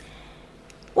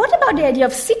 What about the idea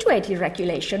of situated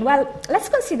regulation? Well, let's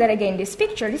consider again this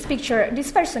picture.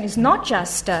 This person is not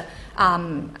just in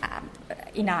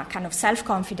a kind of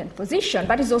self-confident position,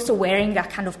 but is also wearing a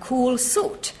kind of cool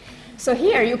suit. So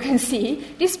here you can see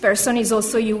this person is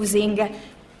also using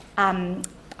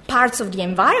parts of the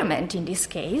environment, in this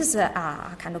case,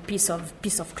 a kind of piece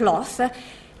of cloth,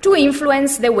 to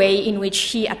influence the way in which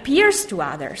he appears to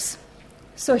others.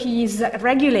 So he is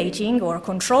regulating or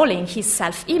controlling his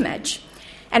self-image,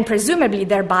 and presumably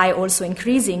thereby also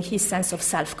increasing his sense of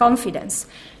self-confidence.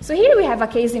 So here we have a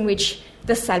case in which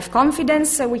the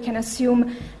self-confidence we can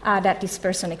assume that this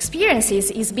person experiences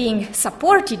is being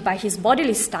supported by his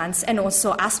bodily stance and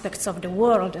also aspects of the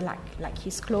world like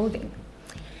his clothing.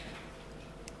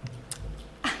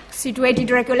 Situated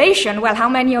regulation. Well, how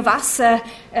many of us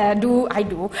do? I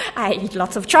do. I eat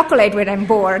lots of chocolate when I'm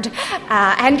bored,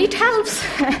 and it helps.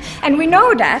 And we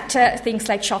know that things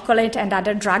like chocolate and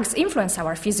other drugs influence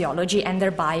our physiology and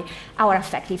thereby our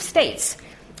affective states.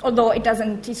 Although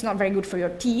it's not very good for your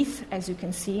teeth, as you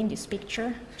can see in this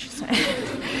picture.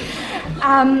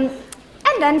 And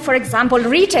then, for example,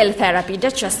 retail therapy.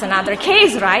 That's just another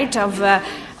case, right,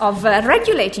 of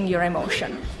regulating your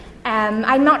emotion.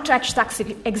 I'm not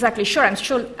exactly sure.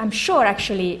 I'm sure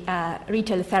actually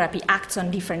retail therapy acts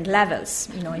on different levels.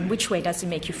 In which way does it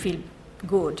make you feel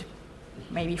good?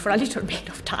 Maybe for a little bit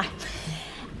of time.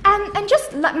 And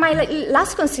just my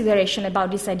last consideration about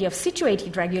this idea of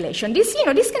situated regulation. This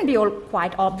can be all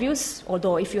quite obvious.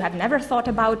 Although if you have never thought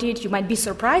about it, you might be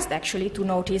surprised actually to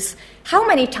notice how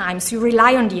many times you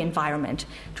rely on the environment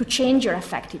to change your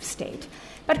affective state.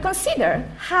 But consider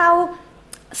how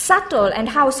subtle and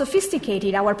how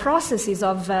sophisticated our processes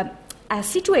of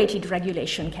situated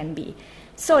regulation can be.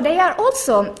 So they are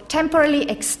also temporally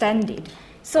extended.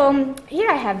 So here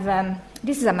I have,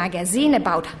 this is a magazine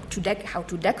about how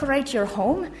to decorate your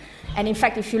home. And in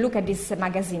fact, if you look at these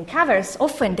magazine covers,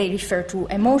 often they refer to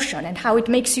emotion and how it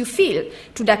makes you feel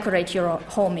to decorate your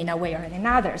home in a way or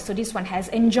another. So this one has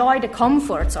enjoy the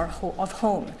comforts of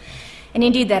home. And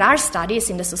indeed, there are studies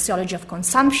in the sociology of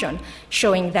consumption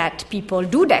showing that people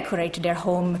do decorate their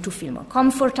home to feel more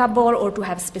comfortable or to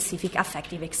have specific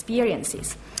affective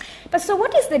experiences. But so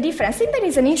what is the difference? I think there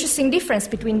is an interesting difference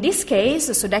between this case,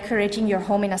 so decorating your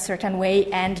home in a certain way,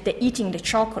 and the eating the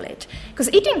chocolate.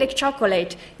 Because eating the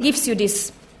chocolate gives you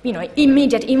this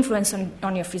immediate influence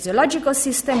on your physiological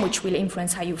system, which will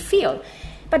influence how you feel.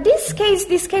 But this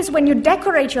case, when you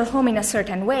decorate your home in a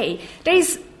certain way, there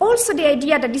is also the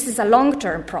idea that this is a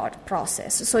long-term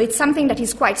process. So it's something that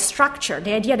is quite structured,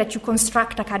 the idea that you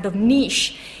construct a kind of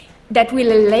niche that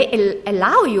will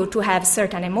allow you to have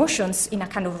certain emotions in a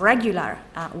kind of regular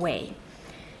way.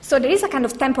 So there is a kind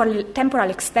of temporal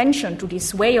extension to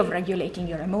this way of regulating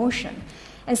your emotion.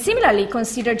 And similarly,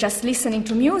 consider just listening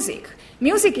to music.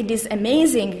 Music is these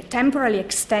amazing, temporally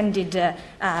extended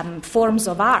forms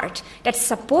of art that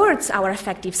supports our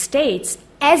affective states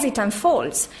as it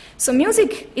unfolds. So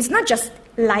music is not just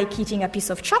like eating a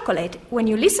piece of chocolate. When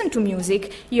you listen to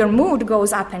music, your mood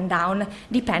goes up and down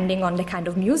depending on the kind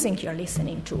of music you're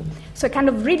listening to. So a kind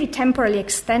of really temporally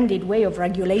extended way of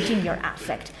regulating your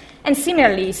affect. And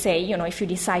similarly, say, if you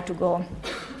decide to go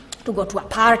to a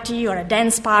party or a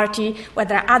dance party where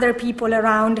there are other people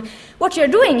around, what you're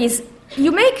doing is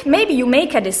you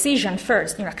make a decision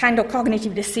first, a kind of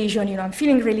cognitive decision, I'm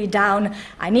feeling really down,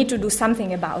 I need to do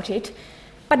something about it.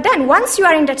 But then once you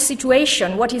are in that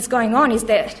situation, what is going on is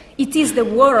that it is the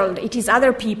world, it is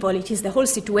other people, it is the whole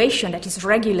situation that is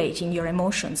regulating your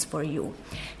emotions for you.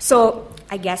 So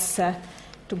I guess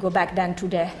to go back then to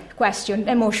the question,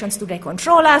 emotions, do they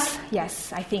control us?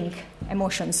 Yes, I think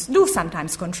emotions do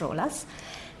sometimes control us.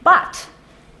 But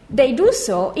they do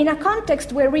so in a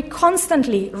context where we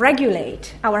constantly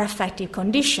regulate our affective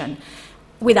condition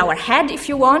with our head, if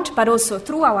you want, but also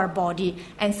through our body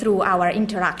and through our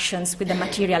interactions with the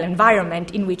material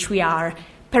environment in which we are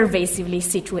pervasively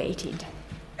situated.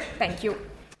 Thank you.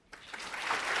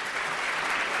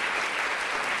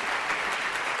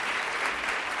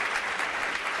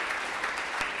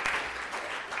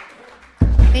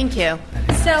 Thank you.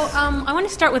 So I want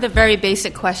to start with a very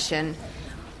basic question.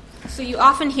 So you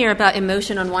often hear about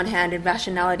emotion on one hand and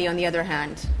rationality on the other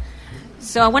hand.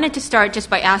 So I wanted to start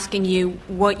just by asking you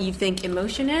what you think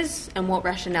emotion is and what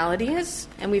rationality is.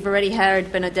 And we've already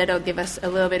heard Benedetto give us a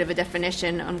little bit of a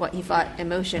definition on what he thought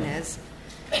emotion is.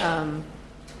 So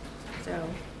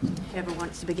whoever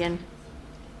wants to begin.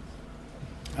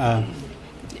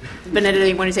 Benedetto,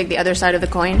 you want to take the other side of the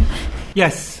coin?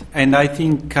 Yes, and I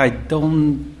think I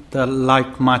don't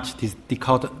like much this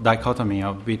dichotomy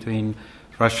between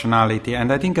rationality,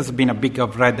 and I think it's been a big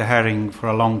of red herring for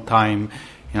a long time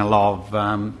in a lot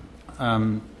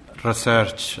of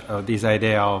research, this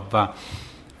idea of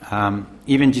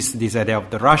even just this idea of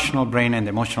the rational brain and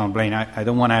the emotional brain. I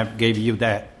don't want to give you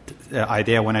that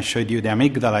idea when I showed you the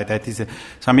amygdala.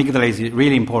 So amygdala is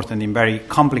really important in very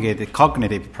complicated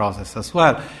cognitive process as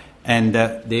well. And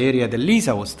the area that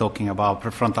Lisa was talking about,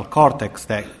 prefrontal cortex,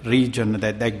 that region,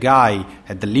 that guy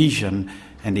had the lesion,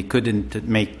 and he couldn't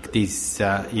make this,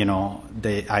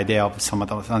 the idea of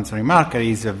somatosensory marker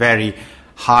is a very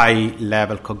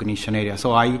high-level cognition area.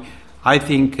 So I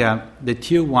think the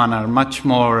two one are much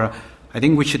more. I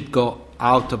think we should go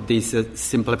out of this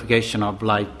simplification of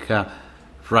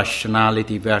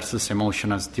rationality versus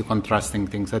emotion as two contrasting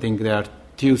things. I think there are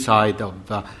two sides of.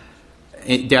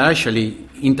 They are actually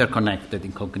interconnected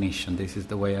in cognition. This is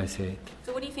the way I say it.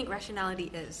 So, what do you think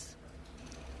rationality is?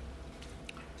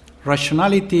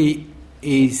 Rationality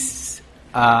is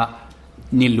an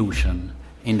illusion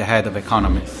in the head of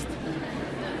economists.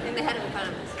 In the head of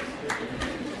economists.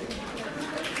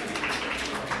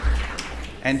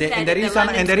 And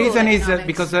the reason is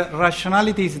because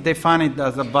rationality is defined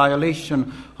as a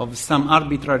violation of some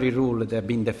arbitrary rule that have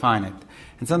been defined.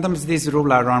 And sometimes these rules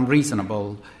are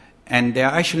unreasonable, and they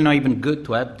are actually not even good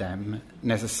to have them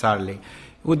necessarily. It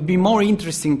would be more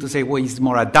interesting to say what is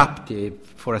more adaptive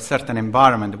for a certain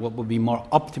environment, what would be more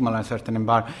optimal in a certain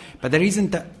environment. But there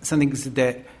isn't something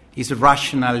that is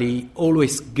rationally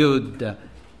always good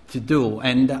to do.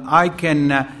 And I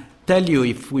can tell you,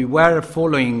 if we were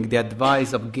following the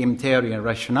advice of game theory and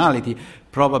rationality,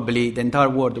 probably the entire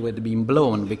world would have been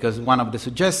blown, because one of the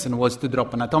suggestions was to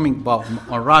drop an atomic bomb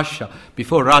on Russia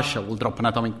before Russia will drop an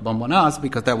atomic bomb on us,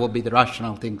 because that would be the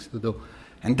rational things to do.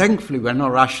 And thankfully, we're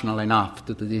not rational enough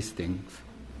to do these things.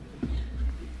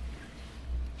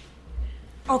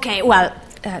 Okay, well,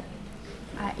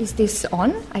 is this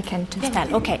on? I can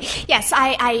tell. Okay. Yes,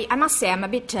 I must say I'm a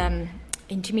bit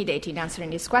intimidated answering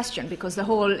this question, because the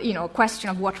whole question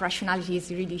of what rationality is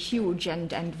really huge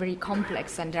and very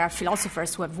complex, and there are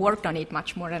philosophers who have worked on it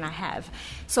much more than I have.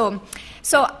 So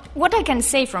what I can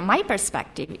say from my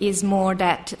perspective is more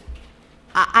that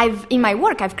in my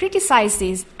work I've criticized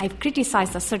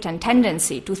a certain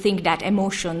tendency to think that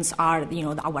emotions are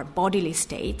our bodily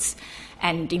states.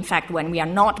 And in fact, when we are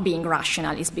not being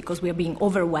rational, it's because we are being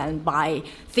overwhelmed by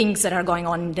things that are going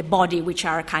on in the body, which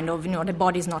are kind of, the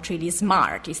body is not really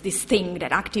smart. It's this thing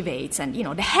that activates, and,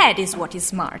 the head is what is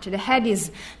smart. The head is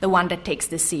the one that takes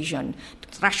decision.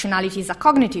 Rationality is a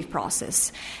cognitive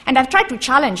process. And I've tried to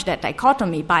challenge that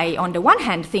dichotomy by, on the one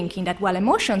hand, thinking that,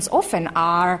 emotions often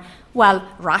are,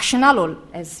 rational, or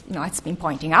as it's been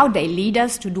pointing out, they lead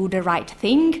us to do the right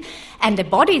thing. And the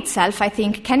body itself, I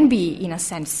think, can be, in a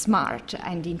sense, smart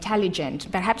and intelligent,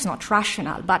 perhaps not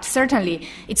rational, but certainly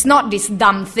it's not this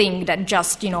dumb thing that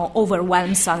just,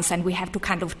 overwhelms us and we have to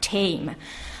kind of tame.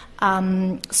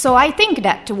 So I think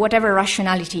that whatever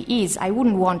rationality is, I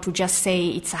wouldn't want to just say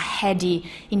it's a heady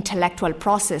intellectual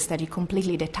process that is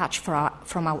completely detached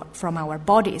from our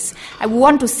bodies. I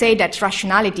want to say that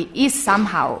rationality is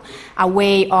somehow a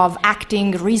way of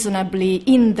acting reasonably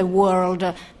in the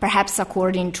world, perhaps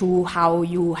according to how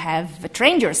you have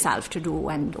trained yourself to do,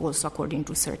 and also according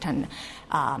to certain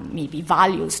maybe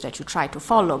values that you try to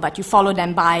follow, but you follow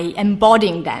them by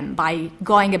embodying them, by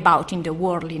going about in the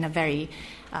world in a very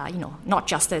not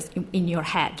just as in your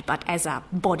head, but as a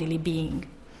bodily being.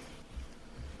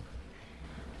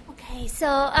 Okay, so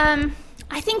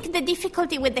I think the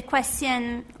difficulty with the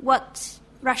question, what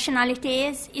rationality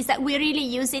is that we really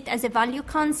use it as a value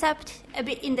concept, a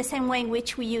bit in the same way in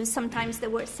which we use sometimes the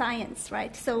word science,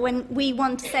 right? So when we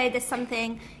want to say that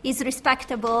something is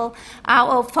respectable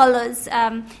or follows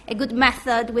a good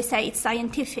method, we say it's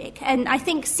scientific. And I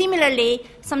think similarly,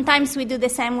 sometimes we do the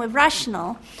same with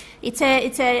rational. It's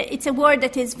a word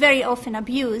that is very often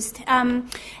abused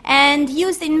and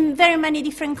used in very many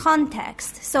different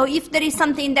contexts. So if there is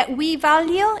something that we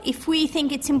value, if we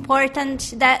think it's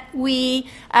important that we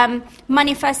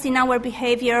manifest in our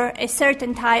behavior a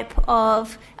certain type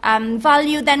of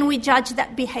value, then we judge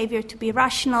that behavior to be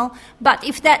rational. But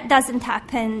if that doesn't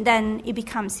happen, then it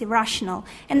becomes irrational.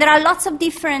 And there are lots of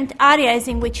different areas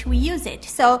in which we use it.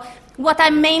 So what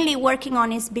I'm mainly working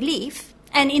on is belief.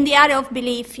 And in the area of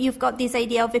belief, you've got this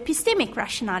idea of epistemic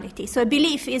rationality. So a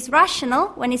belief is rational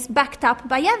when it's backed up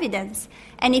by evidence.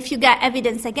 And if you get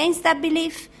evidence against that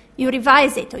belief, you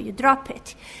revise it or you drop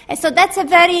it. And so that's a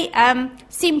very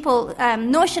simple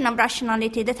notion of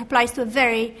rationality that applies to a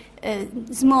very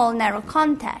small, narrow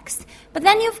context. But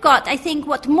then you've got, I think,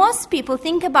 what most people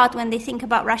think about when they think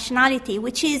about rationality,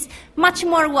 which is much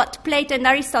more what Plato and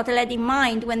Aristotle had in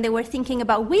mind when they were thinking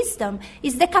about wisdom,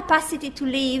 is the capacity to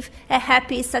live a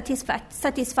happy,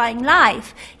 satisfying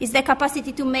life, is the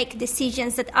capacity to make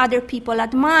decisions that other people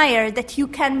admire, that you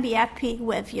can be happy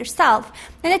with yourself.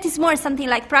 And that is more something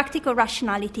like practical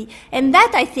rationality. And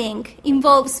that, I think,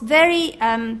 involves very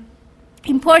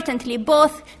importantly,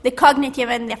 both the cognitive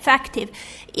and the affective,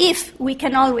 if we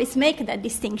can always make that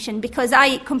distinction, because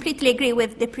I completely agree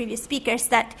with the previous speakers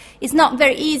that it's not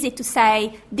very easy to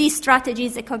say this strategy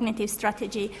is a cognitive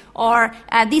strategy or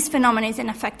this phenomenon is an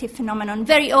affective phenomenon.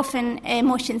 Very often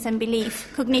emotions and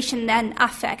belief, cognition and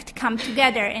affect come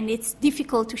together, and it's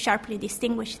difficult to sharply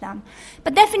distinguish them.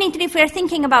 But definitely if we're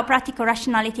thinking about practical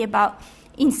rationality, about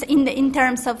in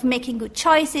terms of making good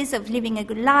choices, of living a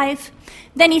good life,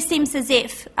 then it seems as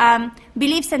if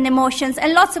beliefs and emotions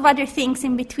and lots of other things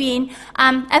in between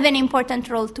have an important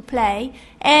role to play.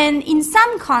 And in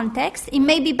some contexts, it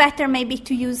may be better maybe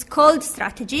to use cold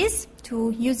strategies,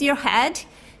 to use your head,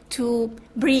 to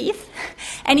breathe.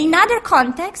 And in other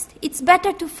contexts, it's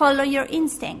better to follow your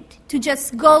instinct, to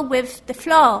just go with the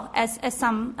flow, as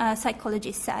some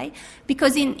psychologists say,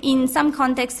 because in some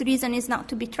contexts, reason is not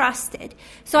to be trusted.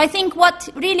 So I think what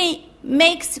really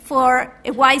makes for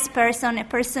a wise person, a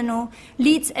person who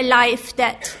leads a life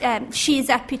that she is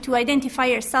happy to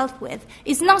identify herself with,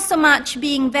 is not so much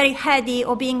being very heady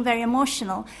or being very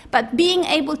emotional, but being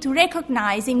able to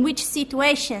recognize in which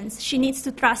situations she needs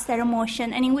to trust her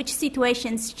emotion and in which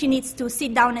situations she needs to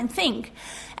sit down and think.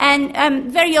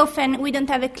 And very often we don't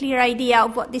have a clear idea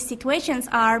of what these situations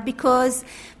are because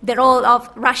the role of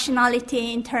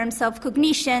rationality in terms of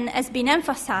cognition has been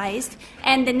emphasized,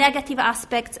 and the negative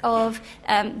aspects of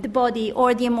the body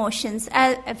or the emotions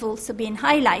have also been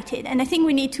highlighted. And I think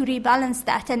we need to rebalance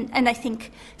that, and I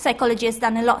think psychology has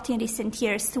done a lot in recent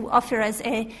years to offer us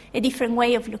a different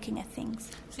way of looking at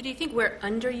things. So do you think we're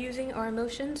underusing our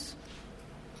emotions?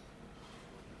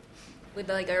 With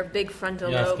like our big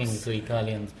frontal lobes. You're asking to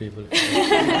Italians people,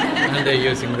 and they're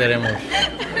using their emotions.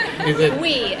 Is it?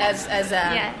 We as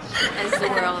the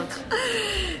world.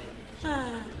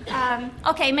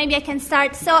 Okay, maybe I can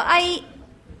start. So I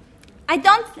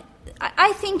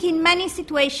think in many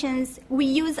situations we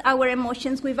use our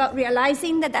emotions without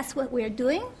realizing that that's what we're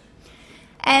doing.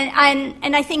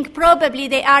 And I think probably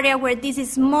the area where this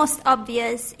is most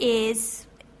obvious is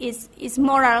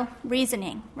moral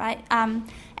reasoning, right?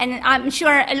 And I'm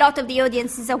sure a lot of the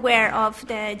audience is aware of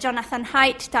the Jonathan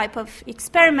Haidt type of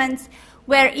experiments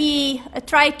where he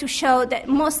tried to show that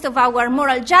most of our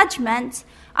moral judgments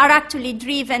are actually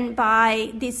driven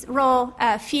by these raw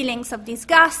feelings of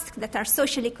disgust that are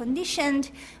socially conditioned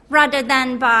rather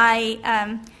than by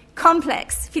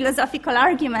complex philosophical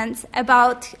arguments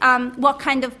about what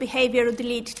kind of behavior would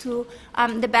lead to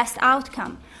the best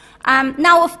outcome.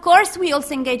 Now, of course, we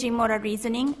also engage in moral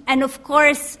reasoning, and of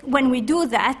course, when we do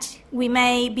that, we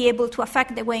may be able to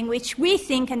affect the way in which we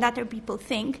think and other people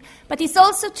think. But it's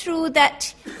also true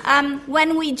that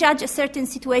when we judge a certain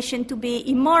situation to be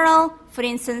immoral, for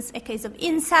instance, a case of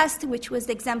incest, which was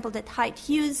the example that Haidt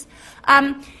used,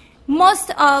 most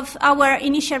of our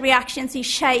initial reactions is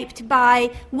shaped by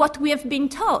what we have been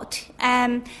taught.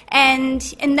 And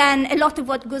then a lot of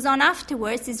what goes on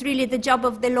afterwards is really the job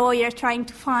of the lawyer trying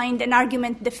to find an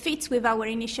argument that fits with our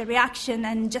initial reaction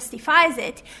and justifies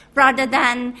it, rather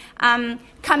than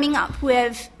coming up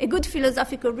with a good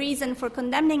philosophical reason for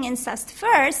condemning incest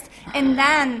first and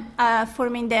then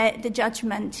forming the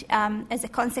judgment as a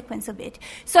consequence of it.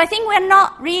 So I think we're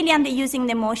not really underusing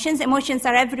the emotions. Emotions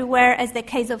are everywhere, as the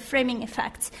case of framing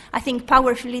effects, I think,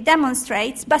 powerfully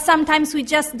demonstrates, but sometimes we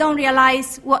just don't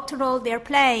realize what role they're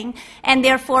playing, and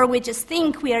therefore we just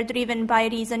think we are driven by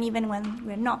reason even when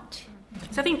we're not.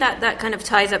 So I think that kind of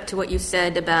ties up to what you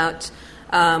said about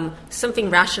something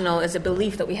rational as a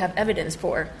belief that we have evidence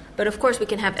for. But of course we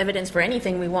can have evidence for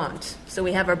anything we want. So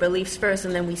we have our beliefs first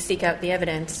and then we seek out the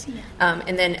evidence. Yeah.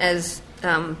 And then as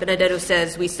Benedetto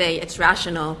says, we say it's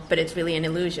rational, but it's really an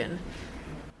illusion.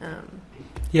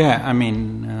 Yeah, I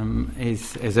mean,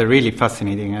 it's a really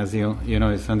fascinating, as you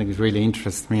know, it's something that really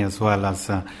interests me as well as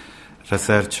a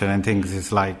researcher and things.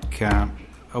 It's like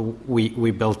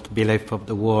we built belief of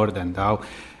the world and how.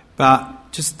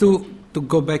 But just to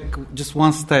go back just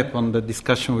one step on the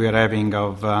discussion we are having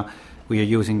of we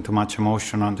are using too much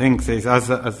emotion on things. As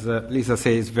Lisa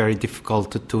says, it's very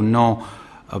difficult to know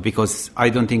because I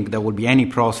don't think there will be any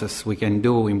process we can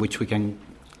do in which we can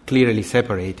clearly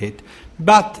separate it.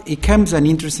 But it comes an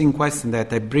interesting question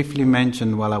that I briefly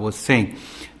mentioned while I was saying.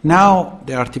 Now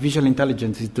the artificial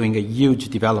intelligence is doing a huge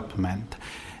development,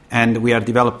 and we are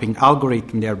developing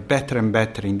algorithms that are better and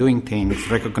better in doing things,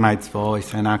 recognize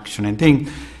voice and action and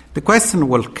things. The question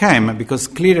will come, because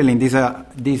clearly these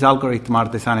algorithms are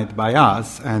designed by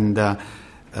us, and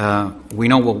we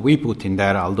know what we put in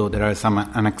there, although there are some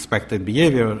unexpected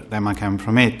behavior that might come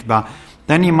from it. But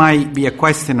then it might be a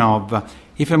question of,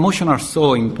 if emotions are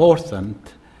so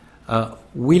important,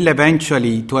 will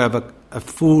eventually to have a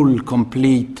full,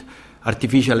 complete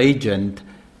artificial agent,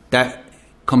 that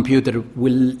computer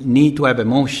will need to have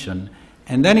emotion.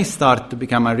 And then it starts to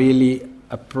become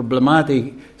a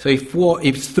problematic. So if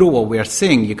it's true what we are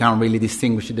saying, you can't really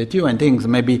distinguish the two, and things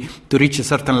maybe to reach a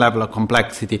certain level of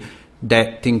complexity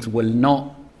that things will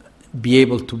not be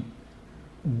able to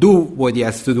do what it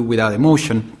has to do without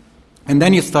emotion. And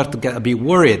then you start to get a bit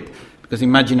worried, because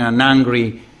imagine an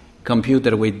angry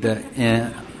computer with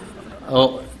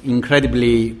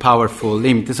incredibly powerful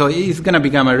limit. So it's going to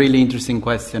become a really interesting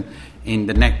question in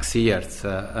the next years,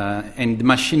 and the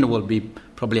machine will be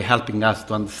probably helping us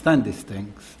to understand these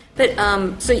things. But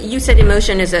so you said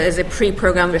emotion is a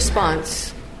pre-programmed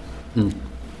response.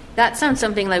 That sounds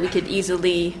something like we could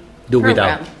easily do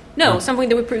program. Without. No, something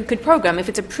that we could program. If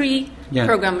it's a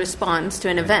pre-programmed response to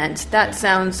an event, that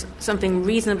sounds something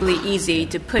reasonably easy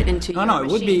to put into your machine.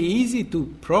 It would be easy to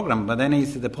program, but then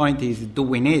the point is, do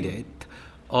we need it?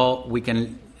 Or we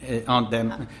can on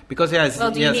them, because do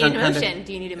you need emotion?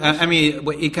 Do you need emotion? I mean,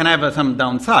 it can have some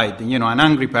downside. An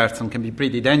angry person can be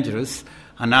pretty dangerous.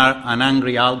 An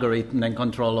angry algorithm then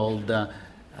control all the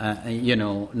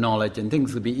knowledge and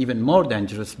things could be even more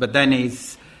dangerous. But then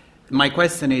my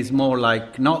question is more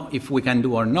like, not if we can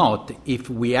do or not, if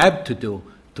we have to do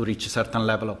to reach a certain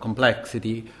level of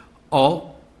complexity,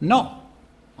 or not,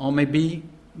 or maybe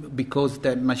because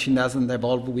the machine doesn't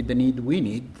evolve with the need we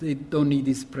need, they don't need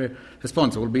this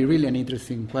response. It will be really an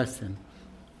interesting question.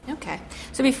 Okay.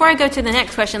 So before I go to the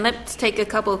next question, let's take a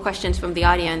couple of questions from the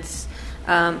audience.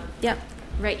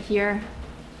 Right here,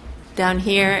 down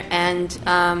here, and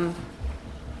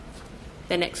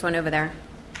the next one over there.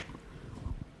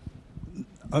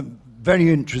 Very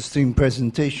interesting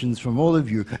presentations from all of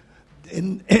you.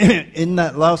 In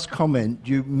that last comment,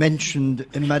 you mentioned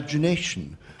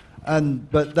imagination.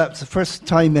 But that's the first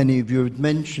time any of you had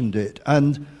mentioned it.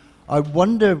 And I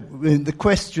wonder, the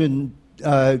question,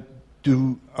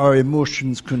 do our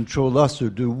emotions control us, or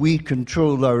do we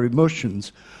control our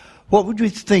emotions? What would we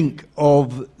think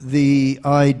of the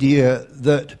idea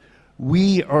that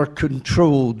we are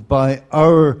controlled by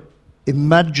our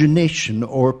imagination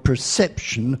or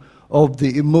perception of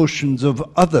the emotions of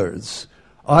others,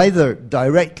 either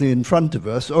directly in front of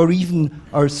us or even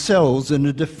ourselves in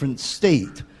a different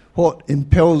state? What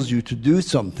impels you to do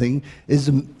something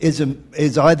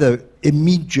is either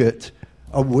immediate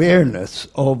awareness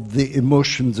of the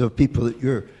emotions of people that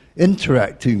you're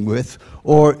interacting with,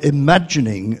 or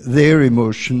imagining their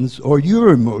emotions or your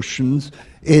emotions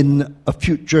in a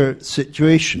future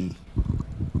situation.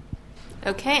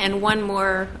 Okay, and one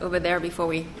more over there before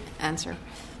we answer.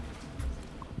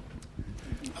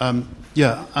 You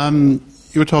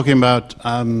were talking about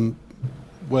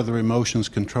whether emotions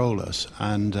control us,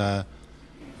 and I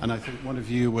think one of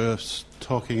you was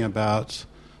talking about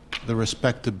the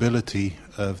respectability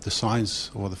of the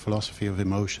science or the philosophy of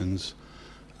emotions.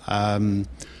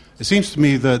 It seems to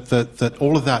me that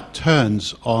all of that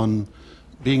turns on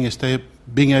being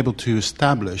able to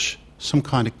establish some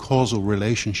kind of causal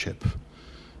relationship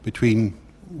between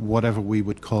whatever we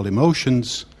would call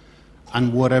emotions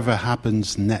and whatever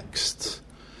happens next.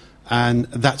 And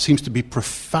that seems to be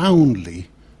profoundly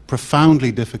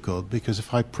difficult, because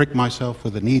if I prick myself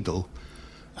with a needle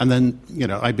and then,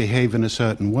 I behave in a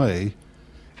certain way,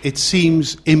 it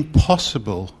seems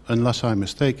impossible, unless I'm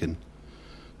mistaken,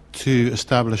 to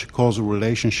establish a causal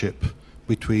relationship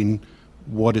between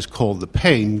what is called the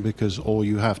pain, because all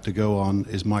you have to go on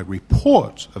is my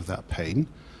report of that pain,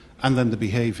 and then the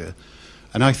behavior.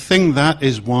 And I think that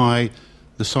is why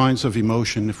the science of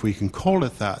emotion, if we can call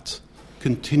it that,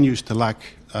 continues to lack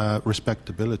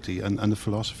respectability, and the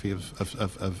philosophy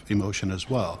of emotion as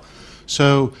well.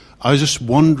 So I was just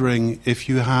wondering if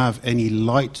you have any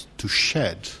light to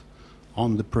shed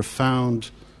on the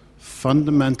profound,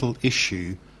 fundamental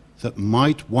issue that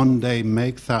might one day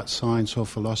make that science or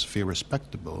philosophy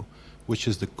respectable, which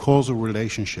is the causal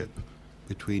relationship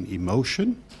between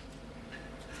emotion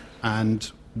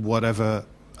and whatever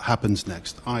happens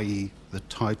next, i.e. the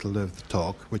title of the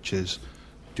talk, which is,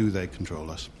 do they control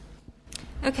us?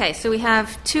 Okay, so we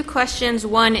have two questions.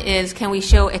 One is, can we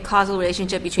show a causal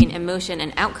relationship between emotion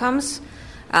and outcomes?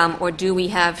 Or do we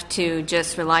have to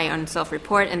just rely on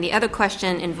self-report? And the other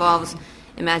question involves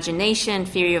imagination,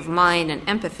 theory of mind, and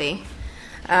empathy.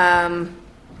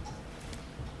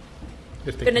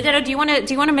 Benedetto, do you want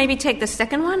to maybe take the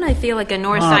second one? I feel like a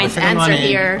neuroscience answer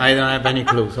here. I don't have any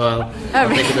clue, so I'll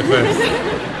take it first.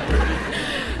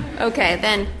 Okay,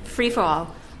 then free for all.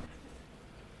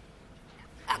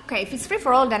 Okay, if it's free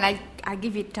for all, then I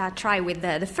give it a try with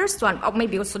the first one, or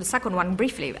maybe also the second one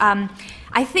briefly.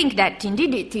 I think that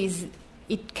indeed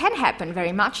it can happen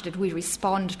very much that we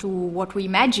respond to what we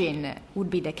imagine would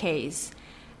be the case.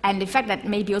 And the fact that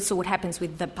maybe also what happens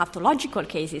with the pathological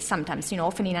cases sometimes,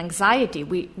 often in anxiety,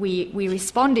 we're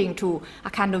responding to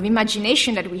a kind of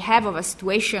imagination that we have of a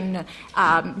situation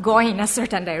going in a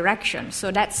certain direction.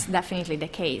 So that's definitely the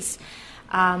case.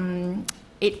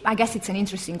 I guess it's an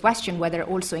interesting question whether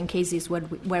also in cases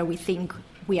where we think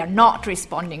we are not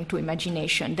responding to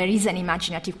imagination, there is an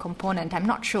imaginative component. I'm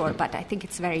not sure, but I think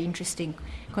it's a very interesting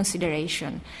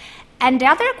consideration. And the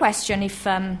other question, if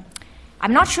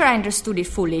I'm not sure I understood it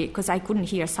fully because I couldn't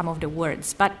hear some of the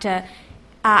words, but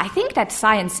I think that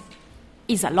science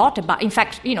is a lot about, in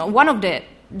fact, one of the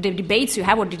debates you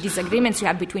have or the disagreements you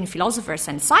have between philosophers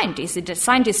and scientists is that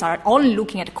scientists are only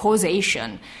looking at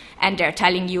causation. And they're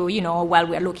telling you, well,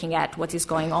 we're looking at what is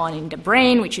going on in the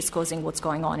brain, which is causing what's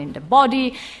going on in the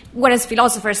body. Whereas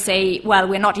philosophers say, well,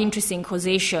 we're not interested in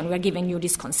causation. We're giving you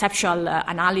this conceptual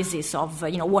analysis of,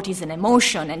 what is an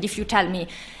emotion. And if you tell me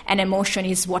an emotion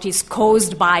is what is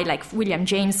caused by, like William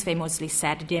James famously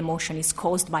said, the emotion is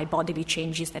caused by bodily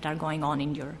changes that are going on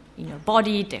in your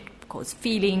body, that cause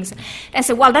feelings. And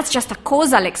so, well, that's just a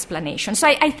causal explanation. So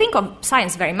I think of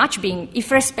science very much being,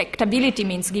 if respectability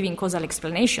means giving causal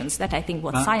explanations, that I think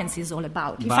what science is all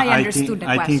about. If I understood the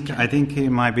question. I think it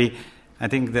might be,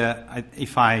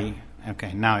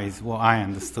 now is what I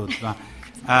understood. But,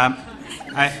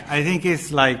 I think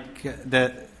it's like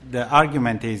the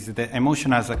argument is that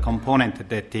emotion has a component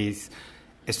that is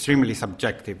extremely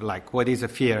subjective, like what is a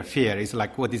fear? Fear is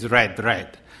like what is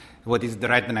red? What is the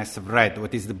redness of red?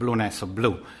 What is the blueness of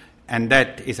blue? And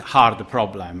that is a hard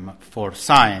problem for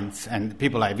science, and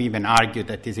people have even argued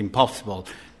that it's impossible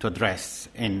to address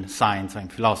in science or in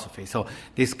philosophy. So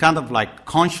this kind of like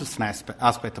consciousness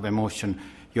aspect of emotion,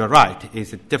 you're right,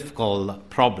 is a difficult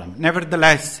problem.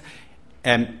 Nevertheless,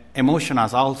 emotion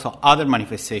has also other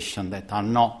manifestations that are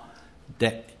not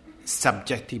the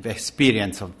subjective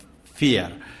experience of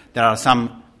fear. There are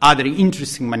some other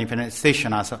interesting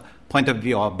manifestations as a point of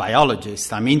view of a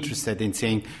biologist. I'm interested in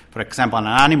seeing, for example, an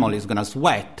animal is going to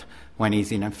sweat when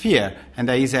he's in a fear, and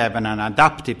there is even an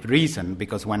adaptive reason,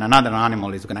 because when another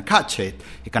animal is going to catch it,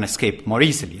 it can escape more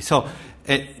easily. So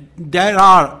there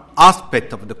are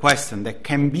aspects of the question that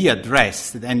can be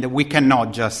addressed, and we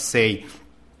cannot just say,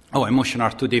 emotions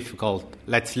are too difficult,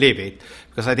 let's leave it,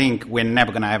 because I think we're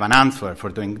never going to have an answer for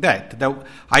doing that. Though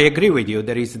I agree with you,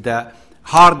 there is the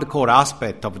hardcore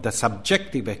aspect of the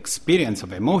subjective experience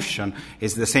of emotion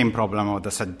is the same problem of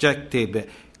the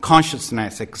subjective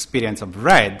consciousness experience of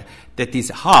red that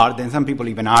is hard, and some people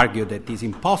even argue that it's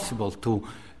impossible to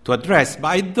address, but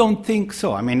I don't think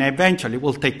so. I mean, eventually it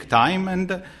will take time,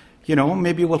 and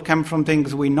maybe it will come from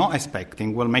things we're not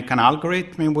expecting. We'll make an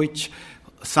algorithm in which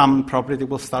some property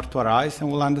will start to arise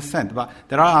and we'll understand. But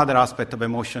there are other aspects of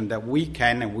emotion that we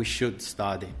can and we should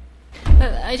study.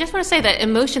 I just want to say that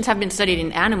emotions have been studied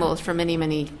in animals for many,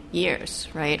 many years,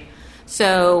 right?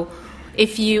 So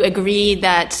if you agree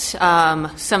that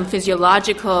some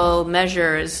physiological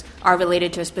measures are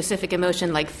related to a specific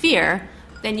emotion like fear,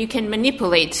 then you can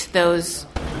manipulate those.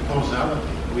 Causality.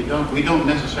 We don't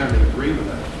necessarily agree with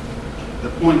that. The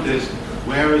point is,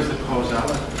 where is the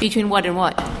causality? Between what and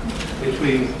what?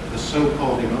 Between the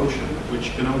so-called emotion,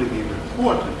 which can only be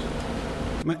reported.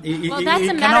 Well, that's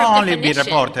a matter of definition. It cannot only be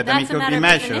reported. That's it could be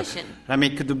measured.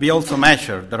 It could be also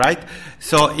measured, right?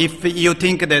 So if you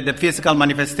think that the physical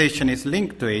manifestation is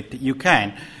linked to it, you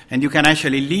can. And you can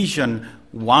actually lesion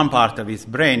one part of his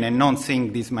brain and not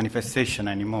seeing this manifestation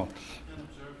anymore.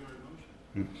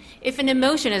 If an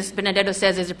emotion, as Benedetto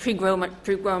says, is a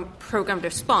pre-programmed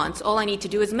response, all I need to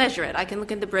do is measure it. I can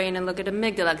look at the brain and look at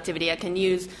amygdala activity. I can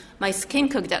use my skin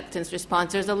conductance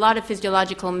response. There's a lot of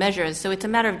physiological measures, so it's a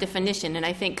matter of definition. And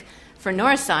I think for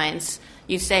neuroscience,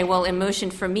 you say, well,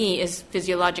 emotion for me is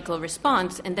physiological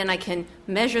response, and then I can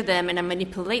measure them and I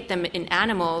manipulate them in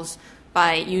animals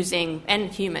by using, and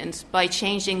humans, by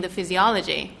changing the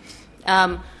physiology.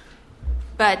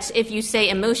 But if you say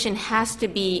emotion has to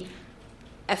be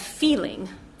a feeling,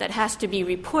 that has to be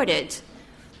reported,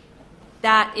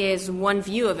 that is one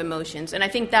view of emotions. And I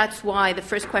think that's why the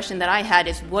first question that I had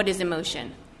is, what is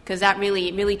emotion? Because that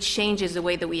really changes the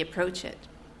way that we approach it.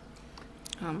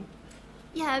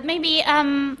 Maybe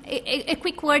a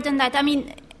quick word on that. I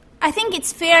mean, I think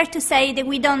it's fair to say that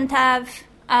we don't have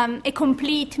a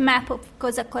complete map of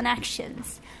causal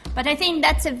connections. But I think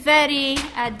that's a very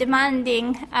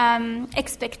demanding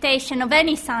expectation of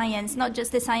any science, not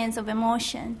just the science of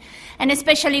emotion, and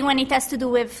especially when it has to do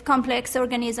with complex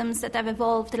organisms that have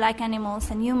evolved like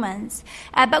animals and humans.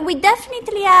 But we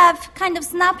definitely have kind of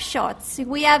snapshots.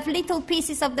 We have little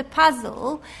pieces of the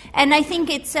puzzle, and I think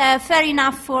it's fair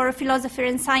enough for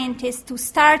philosophers and scientists to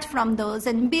start from those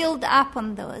and build up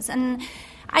on those. And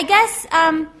I guess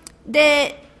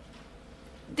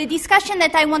the discussion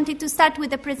that I wanted to start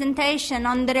with the presentation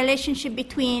on the relationship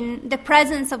between the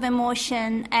presence of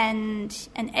emotion and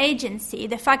agency,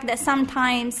 the fact that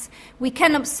sometimes we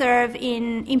can observe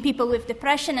in people with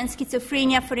depression and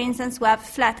schizophrenia, for instance, who have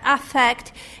flat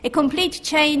affect, a complete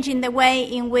change in the way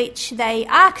in which they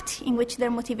act, in which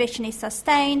their motivation is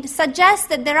sustained, suggests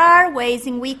that there are ways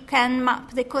in which we can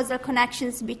map the causal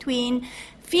connections between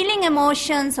feeling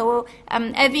emotions or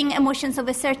having emotions of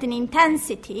a certain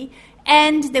intensity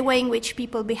and the way in which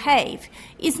people behave.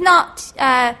 It's not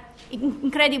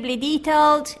incredibly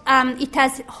detailed. It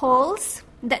has holes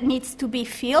that needs to be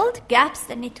filled, gaps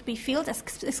that need to be filled,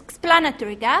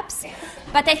 explanatory gaps.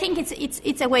 But I think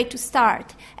it's a way to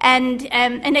start. And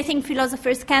I think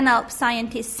philosophers can help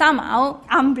scientists somehow,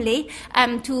 humbly,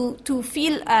 to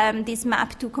fill this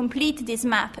map, to complete this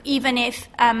map, even if,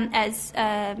 as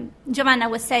Giovanna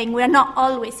was saying, we are not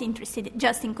always interested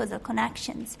just in causal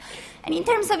connections. And in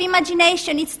terms of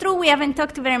imagination, it's true we haven't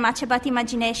talked very much about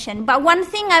imagination. But one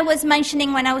thing I was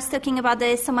mentioning when I was talking about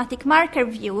the somatic marker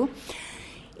view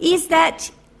is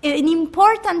that an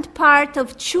important part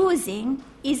of choosing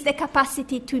is the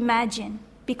capacity to imagine.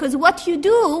 Because what you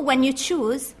do when you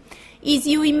choose is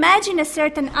you imagine a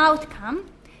certain outcome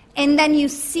and then you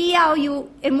see how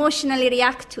you emotionally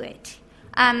react to it.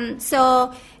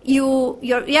 So you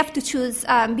have to choose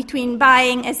between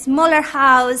buying a smaller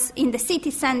house in the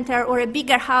city center or a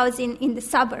bigger house in the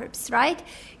suburbs, right?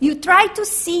 You try to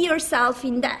see yourself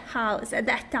in that house at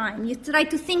that time. You try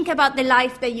to think about the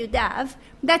life that you'd have.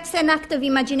 That's an act of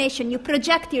imagination. You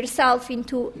project yourself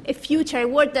into a future, a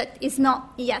world that is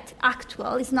not yet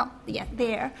actual, is not yet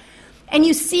there. And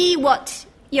you see what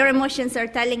your emotions are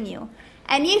telling you.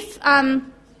 And if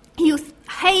you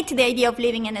hate the idea of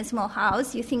living in a small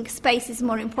house, you think space is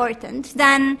more important,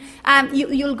 then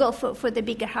you'll go for the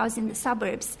bigger house in the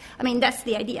suburbs. I mean, that's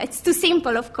the idea. It's too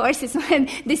simple, of course.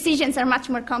 Decisions are much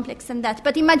more complex than that.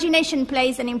 But imagination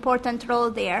plays an important role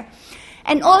there.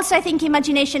 And also, I think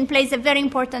imagination plays a very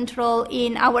important role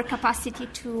in our capacity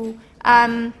to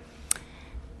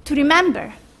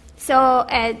remember. So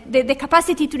the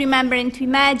capacity to remember and to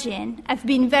imagine have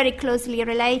been very closely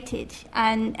related,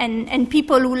 and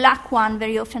people who lack one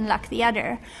very often lack the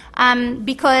other,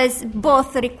 because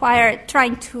both require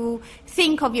trying to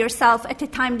think of yourself at a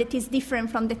time that is different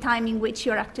from the time in which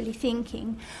you're actually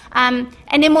thinking. And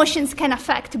emotions can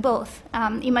affect both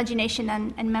imagination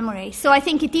and memory. So I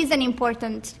think it is an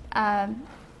important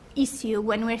issue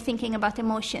when we're thinking about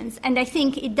emotions, and I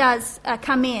think it does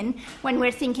come in when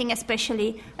we're thinking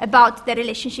especially about the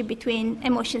relationship between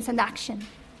emotions and action.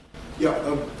 Yeah,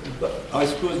 but I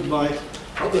suppose my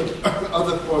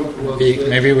other point was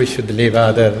maybe we should leave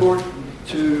other.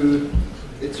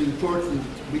 It's important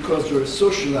because we're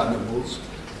social animals.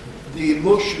 The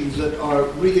emotions that are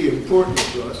really important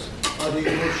to us are the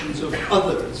emotions of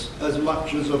others as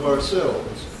much as of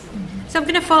ourselves. So I'm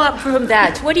going to follow up from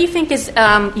that. What do you think is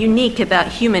unique about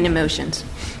human emotions?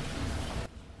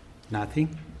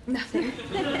 Nothing. Nothing.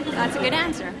 That's a good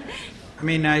answer. I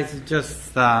mean, it's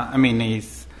just,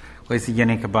 what's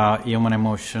unique about human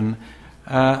emotion?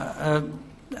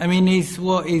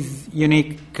 What is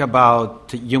unique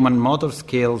about human motor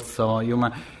skills or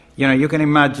human, you can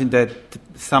imagine that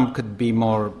some could be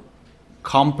more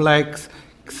complex,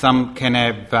 some can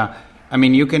have,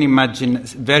 you can imagine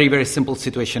very, very simple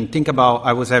situation. Think about,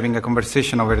 I was having a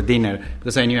conversation over dinner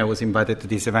because I knew I was invited to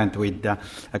this event with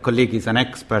a colleague who's an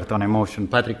expert on emotion,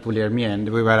 Patrick Poulier-Mier, and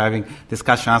we were having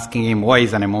discussion asking him, what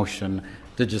is an emotion?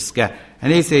 To just get,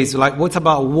 and he says, what's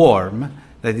about a worm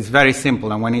that is very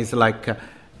simple, and when it's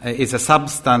it's a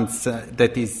substance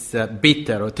that is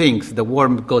bitter or things, the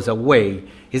worm goes away.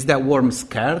 Is that worm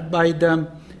scared by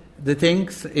the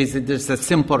things? Is it just a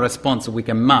simple response we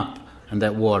can map on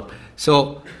that worm?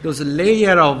 So there's a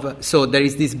layer of, so there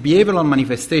is this behavioral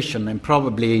manifestation, and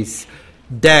probably is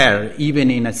there even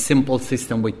in a simple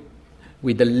system with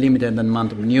with a limited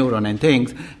amount of neuron and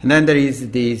things. And then there is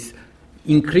this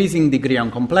increasing degree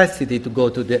of complexity to go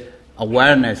to the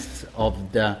awareness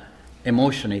of the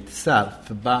emotion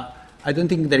itself. But I don't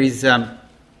think there is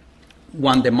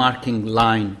one demarking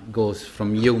line goes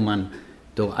from human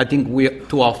to... I think we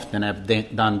too often have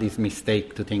done this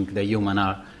mistake to think the human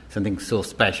are something so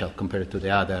special compared to the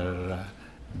other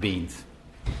beings.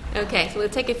 Okay, so we'll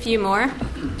take a few more.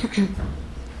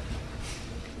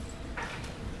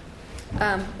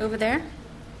 Over there.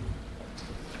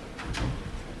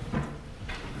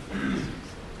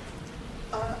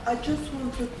 I just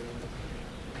wanted...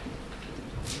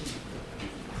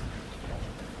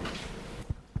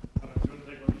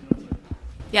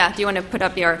 Yeah, do you want to put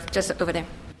up your... just over there.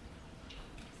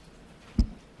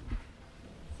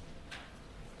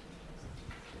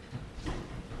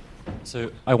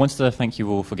 So I wanted to thank you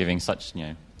all for giving such,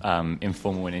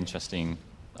 informal and interesting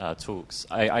talks.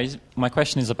 My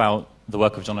question is about the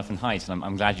work of Jonathan Haidt, and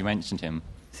I'm glad you mentioned him.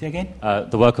 Say again?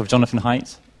 The work of Jonathan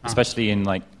Haidt, especially in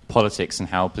politics and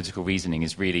how political reasoning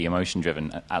is really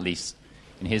emotion-driven, at least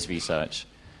in his research.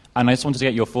 And I just wanted to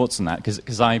get your thoughts on that,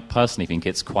 because I personally think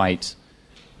it's quite,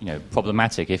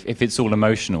 problematic. If it's all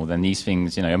emotional, then these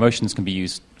things, emotions can be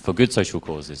used for good social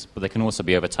causes, but they can also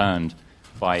be overturned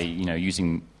by,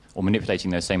 using or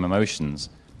manipulating those same emotions.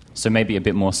 So maybe a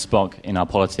bit more Spock in our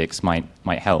politics might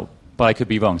help. But I could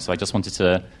be wrong, so I just wanted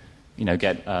to,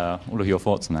 get all of your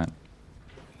thoughts on that.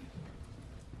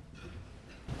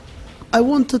 I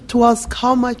wanted to ask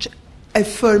how much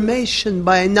affirmation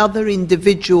by another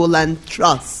individual and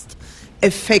trust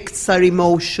affects our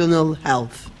emotional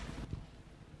health.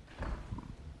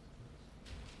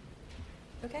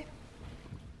 Okay.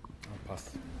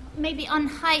 Maybe on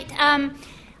height,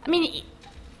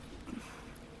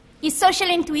 is social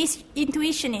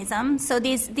intuitionism, so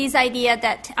this idea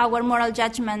that our moral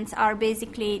judgments are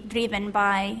basically driven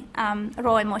by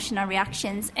raw emotional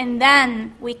reactions, and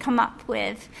then we come up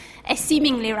with a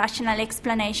seemingly rational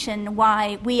explanation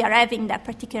why we are having that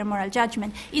particular moral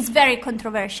judgment, is very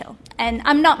controversial. And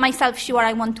I'm not myself sure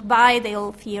I want to buy the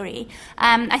whole theory.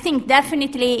 I think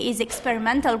definitely his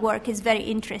experimental work is very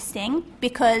interesting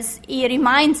because it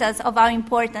reminds us of how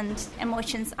important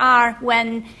emotions are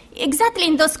when exactly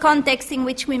in those contexts in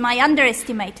which we might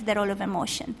underestimate the role of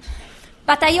emotion.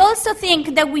 But I also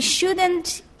think that we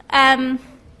shouldn't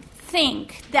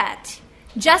think that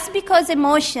just because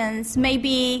emotions may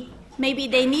be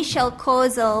the initial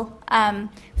causal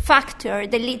factor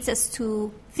that leads us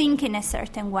to think in a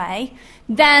certain way,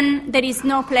 then there is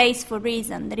no place for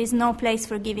reason, there is no place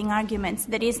for giving arguments,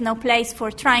 there is no place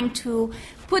for trying to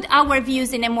put our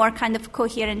views in a more kind of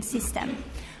coherent system.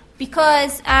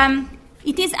 Because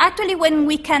it is actually when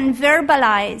we can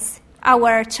verbalize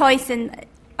our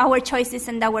choices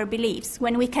and our beliefs,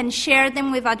 when we can share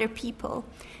them with other people,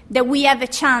 that we have a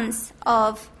chance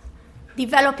of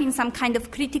developing some kind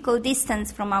of critical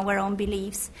distance from our own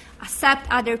beliefs, accept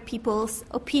other people's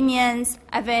opinions,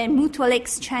 have a mutual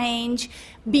exchange,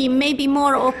 be maybe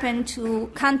more open to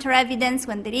counter-evidence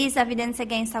when there is evidence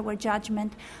against our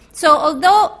judgment. So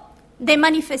although the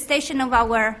manifestation of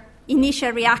our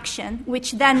initial reaction,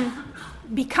 which then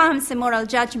becomes a moral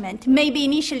judgment, may be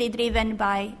initially driven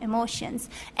by emotions,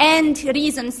 and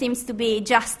reason seems to be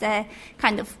just a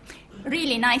kind of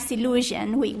really nice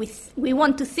illusion. We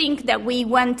want to think that we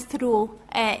went through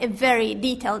a very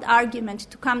detailed argument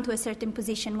to come to a certain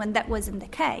position when that wasn't the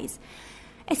case.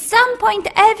 At some point,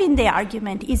 having the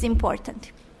argument is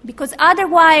important, because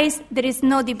otherwise there is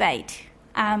no debate.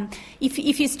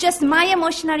 If it's just my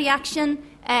emotional reaction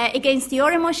against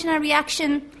your emotional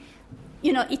reaction,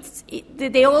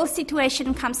 the whole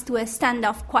situation comes to a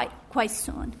standoff quite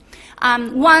soon.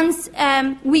 Once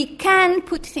we can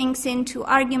put things into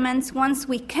arguments, once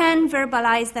we can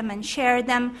verbalize them and share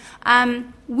them,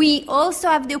 we also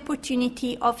have the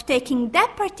opportunity of taking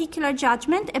that particular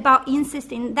judgment about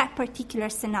incest in that particular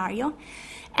scenario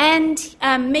and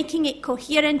making it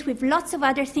coherent with lots of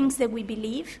other things that we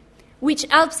believe, which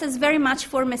helps us very much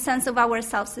form a sense of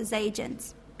ourselves as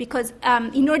agents. Because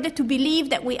in order to believe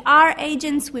that we are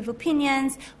agents with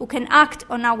opinions who can act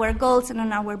on our goals and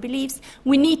on our beliefs,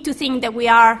 we need to think that we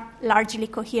are largely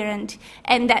coherent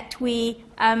and that we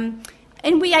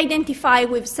identify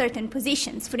with certain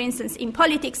positions. For instance, in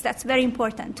politics, that's very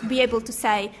important to be able to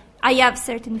say, I have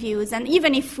certain views. And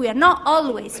even if we are not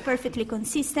always perfectly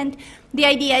consistent, the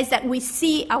idea is that we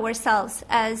see ourselves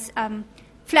as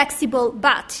flexible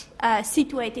but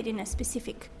situated in a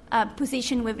specific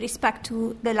position with respect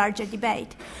to the larger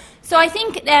debate. So I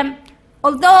think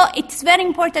although it's very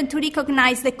important to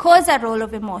recognize the causal role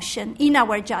of emotion in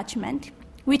our judgment,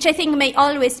 which I think may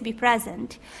always be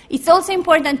present. It's also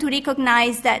important to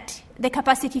recognize that the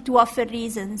capacity to offer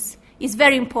reasons is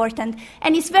very important.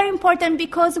 And it's very important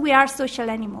because we are social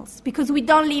animals, because we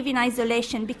don't live in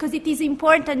isolation, because it is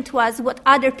important to us what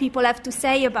other people have to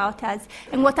say about us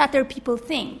and what other people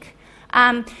think.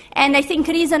 And I think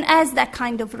reason has that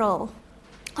kind of role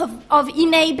of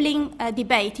enabling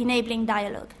debate, enabling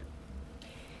dialogue.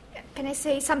 Can I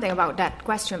say something about that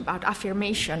question about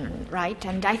affirmation, right?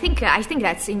 And I think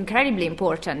that's incredibly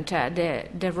important,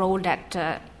 the role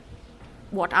that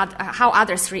how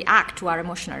others react to our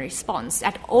emotional response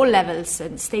at all levels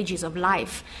and stages of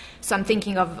life. So I'm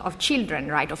thinking of children,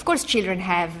 right? Of course, children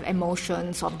have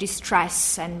emotions of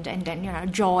distress and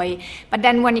then joy. But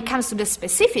then when it comes to the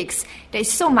specifics, they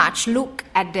so much look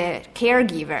at the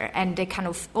caregiver and they kind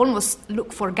of almost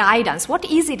look for guidance. What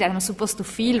is it that I'm supposed to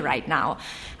feel right now?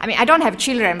 I mean, I don't have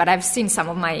children, but I've seen some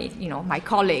of my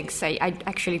colleagues. I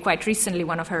actually quite recently,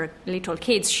 one of her little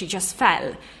kids, she just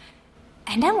fell.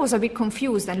 And then was a bit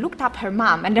confused and looked up her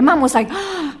mom, and the mom was like,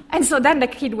 oh! And so then the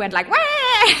kid went like, wah!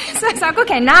 So it's like,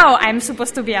 okay, now I'm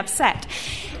supposed to be upset.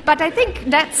 But I think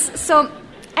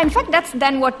in fact, that's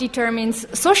then what determines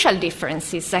social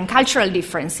differences and cultural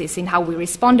differences in how we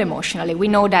respond emotionally. We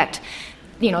know that,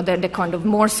 the kind of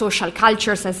more social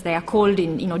cultures, as they are called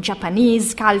in,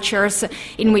 Japanese cultures,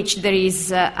 in which there is,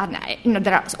 there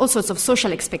are all sorts of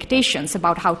social expectations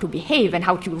about how to behave and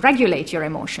how to regulate your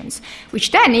emotions,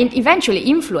 which then eventually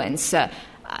influence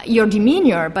your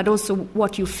demeanor, but also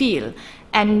what you feel.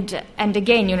 And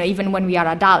again, even when we are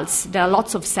adults, there are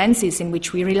lots of senses in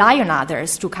which we rely on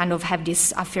others to kind of have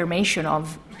this affirmation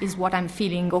of, is what I'm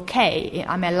feeling okay?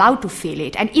 I'm allowed to feel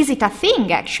it. And is it a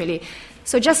thing, actually?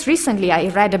 So just recently I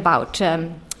read about,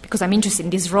 because I'm interested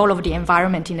in this role of the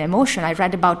environment in emotion, I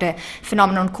read about a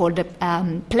phenomenon called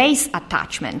place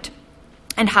attachment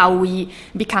and how we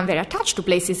become very attached to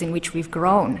places in which we've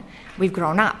grown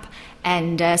up.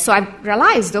 And so I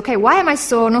realized, okay, why am I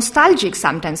so nostalgic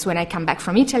sometimes when I come back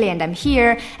from Italy and I'm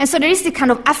here? And so there is the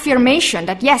kind of affirmation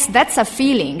that, yes, that's a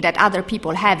feeling that other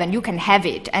people have and you can have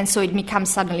it. And so it becomes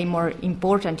suddenly more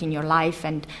important in your life,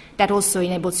 and that also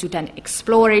enables you to then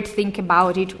explore it, think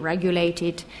about it, regulate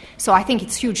it. So I think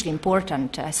it's hugely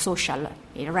important, social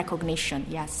recognition,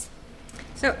 yes.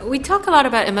 So we talk a lot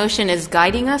about emotion as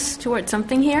guiding us towards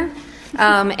something here.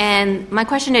 And my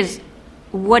question is,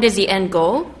 what is the end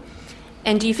goal?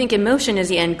 And do you think emotion is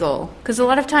the end goal? Because a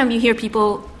lot of time you hear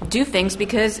people do things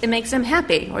because it makes them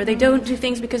happy, or they don't do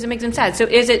things because it makes them sad. So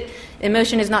is it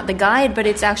emotion is not the guide, but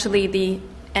it's actually the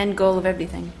end goal of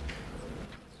everything?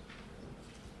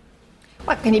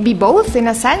 Well, can it be both in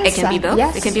a sense? It can be both.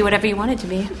 Yes. It can be whatever you want it to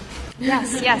be.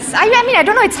 Yes. I mean, I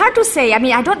don't know. It's hard to say. I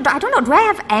mean, I don't know. Do I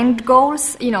have end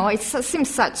goals? It seems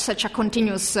such a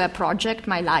continuous project,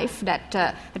 my life, that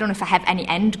I don't know if I have any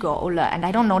end goal, and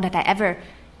I don't know that I ever.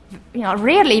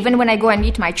 Rarely, even when I go and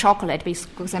eat my chocolate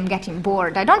because I'm getting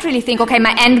bored, I don't really think, okay,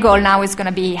 my end goal now is going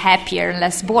to be happier and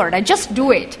less bored. I just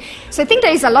do it. So I think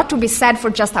there is a lot to be said for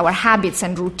just our habits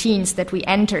and routines that we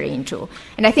enter into.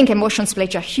 And I think emotions play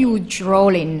a huge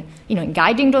role in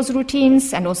guiding those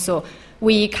routines, and also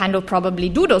we kind of probably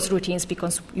do those routines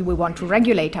because we want to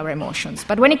regulate our emotions.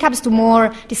 But when it comes to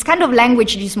more, this kind of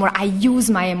language is more, I use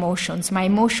my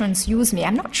emotions use me,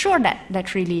 I'm not sure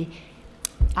that really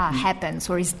happens,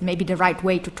 or is maybe the right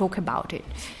way to talk about it.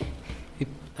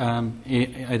 I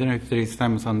don't know if there is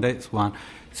time on this one.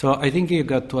 So I think you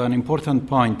got to an important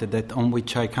point that on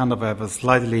which I kind of have a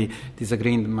slightly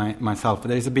disagreed myself.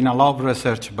 There has been a lot of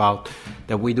research about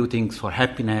that we do things for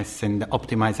happiness and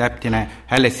optimize happiness.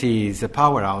 LSE is a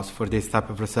powerhouse for this type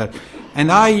of research.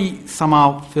 And I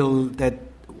somehow feel that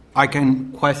I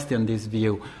can question this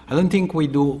view. I don't think we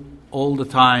do all the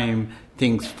time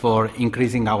things for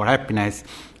increasing our happiness.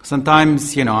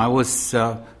 Sometimes, I was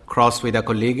cross with a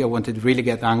colleague. I wanted to really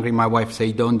get angry. My wife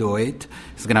said, don't do it.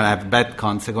 It's going to have bad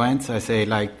consequence. I say,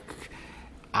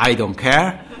 I don't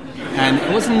care. And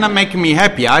it wasn't making me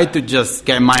happy. I had to just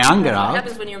get my anger out. What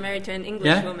happens when you're married to an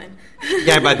English woman?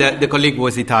 Yeah, but the colleague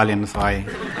was Italian, so I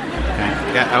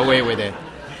get away with it.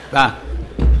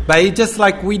 But it's just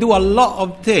we do a lot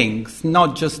of things,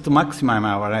 not just to maximize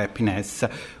our happiness.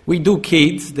 We do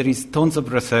kids. There is tons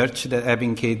of research that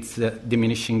having kids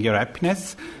diminishing your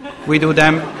happiness. We do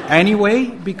them anyway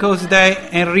because they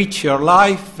enrich your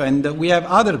life, and we have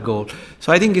other goals.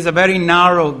 So I think it's a very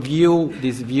narrow view,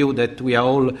 this view that we are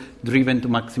all driven to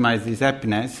maximize this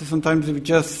happiness. Sometimes we're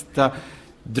just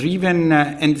driven,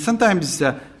 and sometimes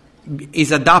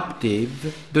is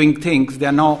adaptive, doing things that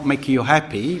are not making you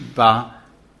happy, but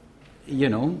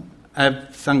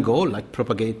have some goal, like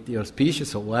propagate your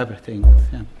species or whatever things.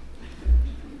 Yeah.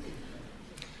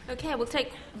 Okay, we'll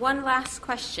take one last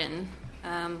question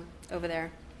over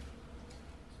there.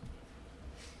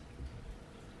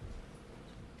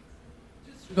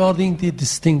 Regarding the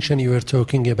distinction you were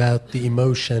talking about, the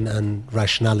emotion and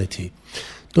rationality,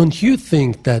 don't you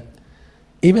think that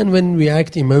even when we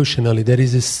act emotionally, there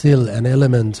is still an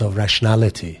element of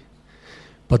rationality?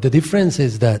 But the difference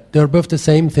is that they're both the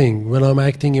same thing. When I'm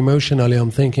acting emotionally,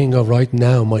 I'm thinking of right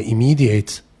now my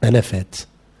immediate benefit.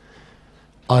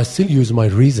 I still use my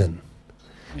reason.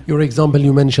 Your example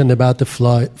you mentioned about the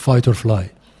fight or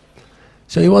flight.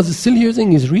 So he was still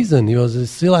using his reason. He was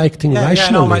still acting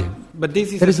rationally. But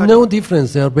this is there is no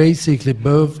difference. They are basically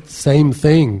both the same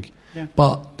thing. Yeah.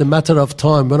 But the matter of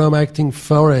time, when I'm acting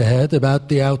far ahead about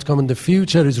the outcome in the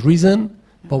future is reason,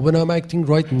 but when I'm acting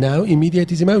right now,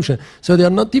 immediate is emotion. So they are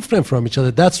not different from each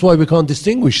other. That's why we can't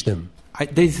distinguish them.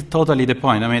 This is totally the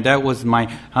point. I mean, that was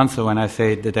my answer when I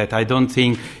said that I don't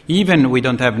think, even we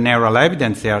don't have neural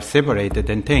evidence, they are separated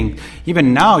and things.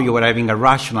 Even now you were having a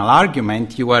rational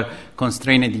argument, you were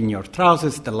constrained in your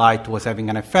trousers, the light was having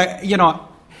an effect.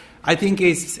 I think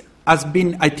has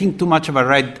been too much of a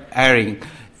red herring.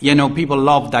 People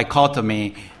love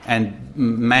dichotomy and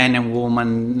man and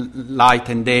woman, light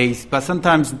and days, but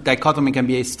sometimes dichotomy can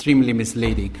be extremely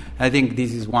misleading. I think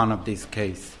this is one of these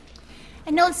cases.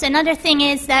 And also another thing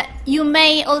is that you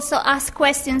may also ask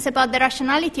questions about the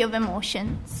rationality of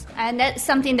emotions. And that's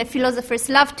something that philosophers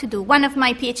love to do. One of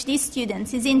my PhD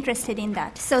students is interested in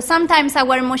that. So sometimes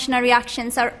our emotional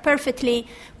reactions are perfectly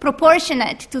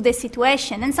proportionate to the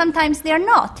situation, and sometimes they are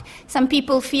not. Some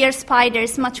people fear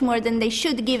spiders much more than they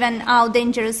should, given how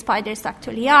dangerous spiders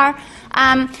actually are.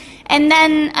 And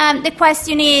then the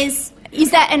question is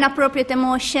that an appropriate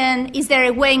emotion? Is there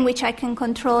a way in which I can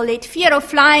control it? Fear of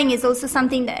flying is also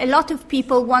something that a lot of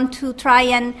people want to try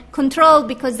and control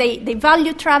because they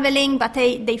value traveling, but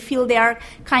they feel they are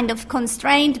kind of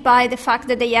constrained by the fact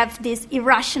that they have this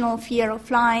irrational fear of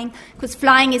flying, because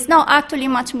flying is now actually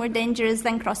much more dangerous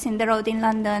than crossing the road in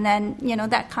London and,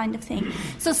 that kind of thing.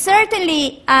 So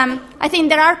certainly, I think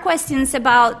there are questions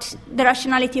about the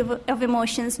rationality of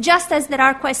emotions, just as there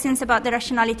are questions about the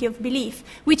rationality of belief,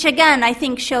 which again, I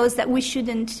think shows that we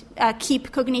shouldn't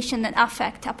keep cognition and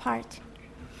affect apart.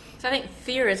 So I think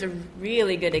fear is a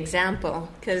really good example,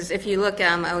 because if you look,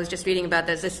 I was just reading about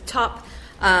this top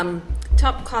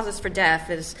causes for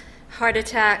death is heart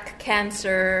attack,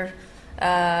 cancer,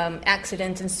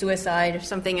 accident and suicide, or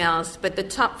something else. But the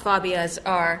top phobias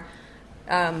are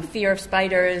fear of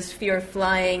spiders, fear of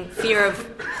flying, fear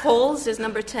of holes is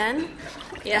number 10.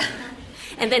 Yeah.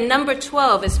 And then number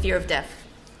 12 is fear of death.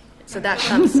 So that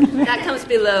comes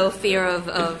below fear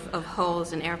of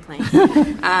holes in airplanes.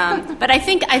 But I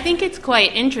think it's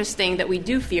quite interesting that we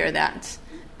do fear that,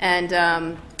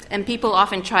 and people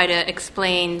often try to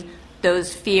explain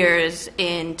those fears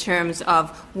in terms of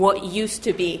what used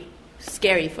to be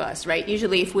scary for us, right?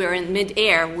 Usually, if we were in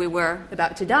midair, we were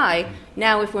about to die.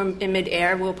 Now, if we're in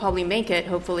midair, we'll probably make it,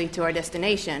 hopefully, to our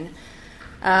destination.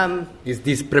 Is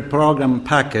this pre-programmed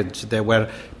package that were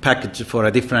packaged for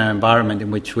a different environment in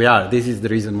which we are? This is the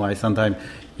reason why sometimes,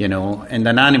 and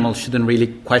an animal shouldn't really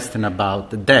question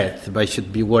about the death, but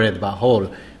should be worried about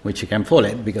hole which you can fall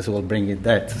in because it will bring it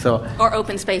death. So or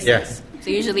open spaces. Yes.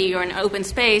 So usually you're in an open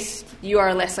space, you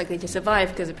are less likely to survive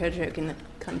because a predator can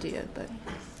come to you, but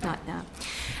not now.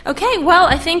 Okay, well,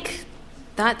 I think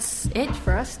that's it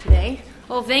for us today.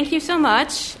 Well, thank you so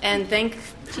much, and thank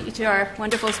you to our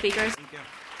wonderful speakers.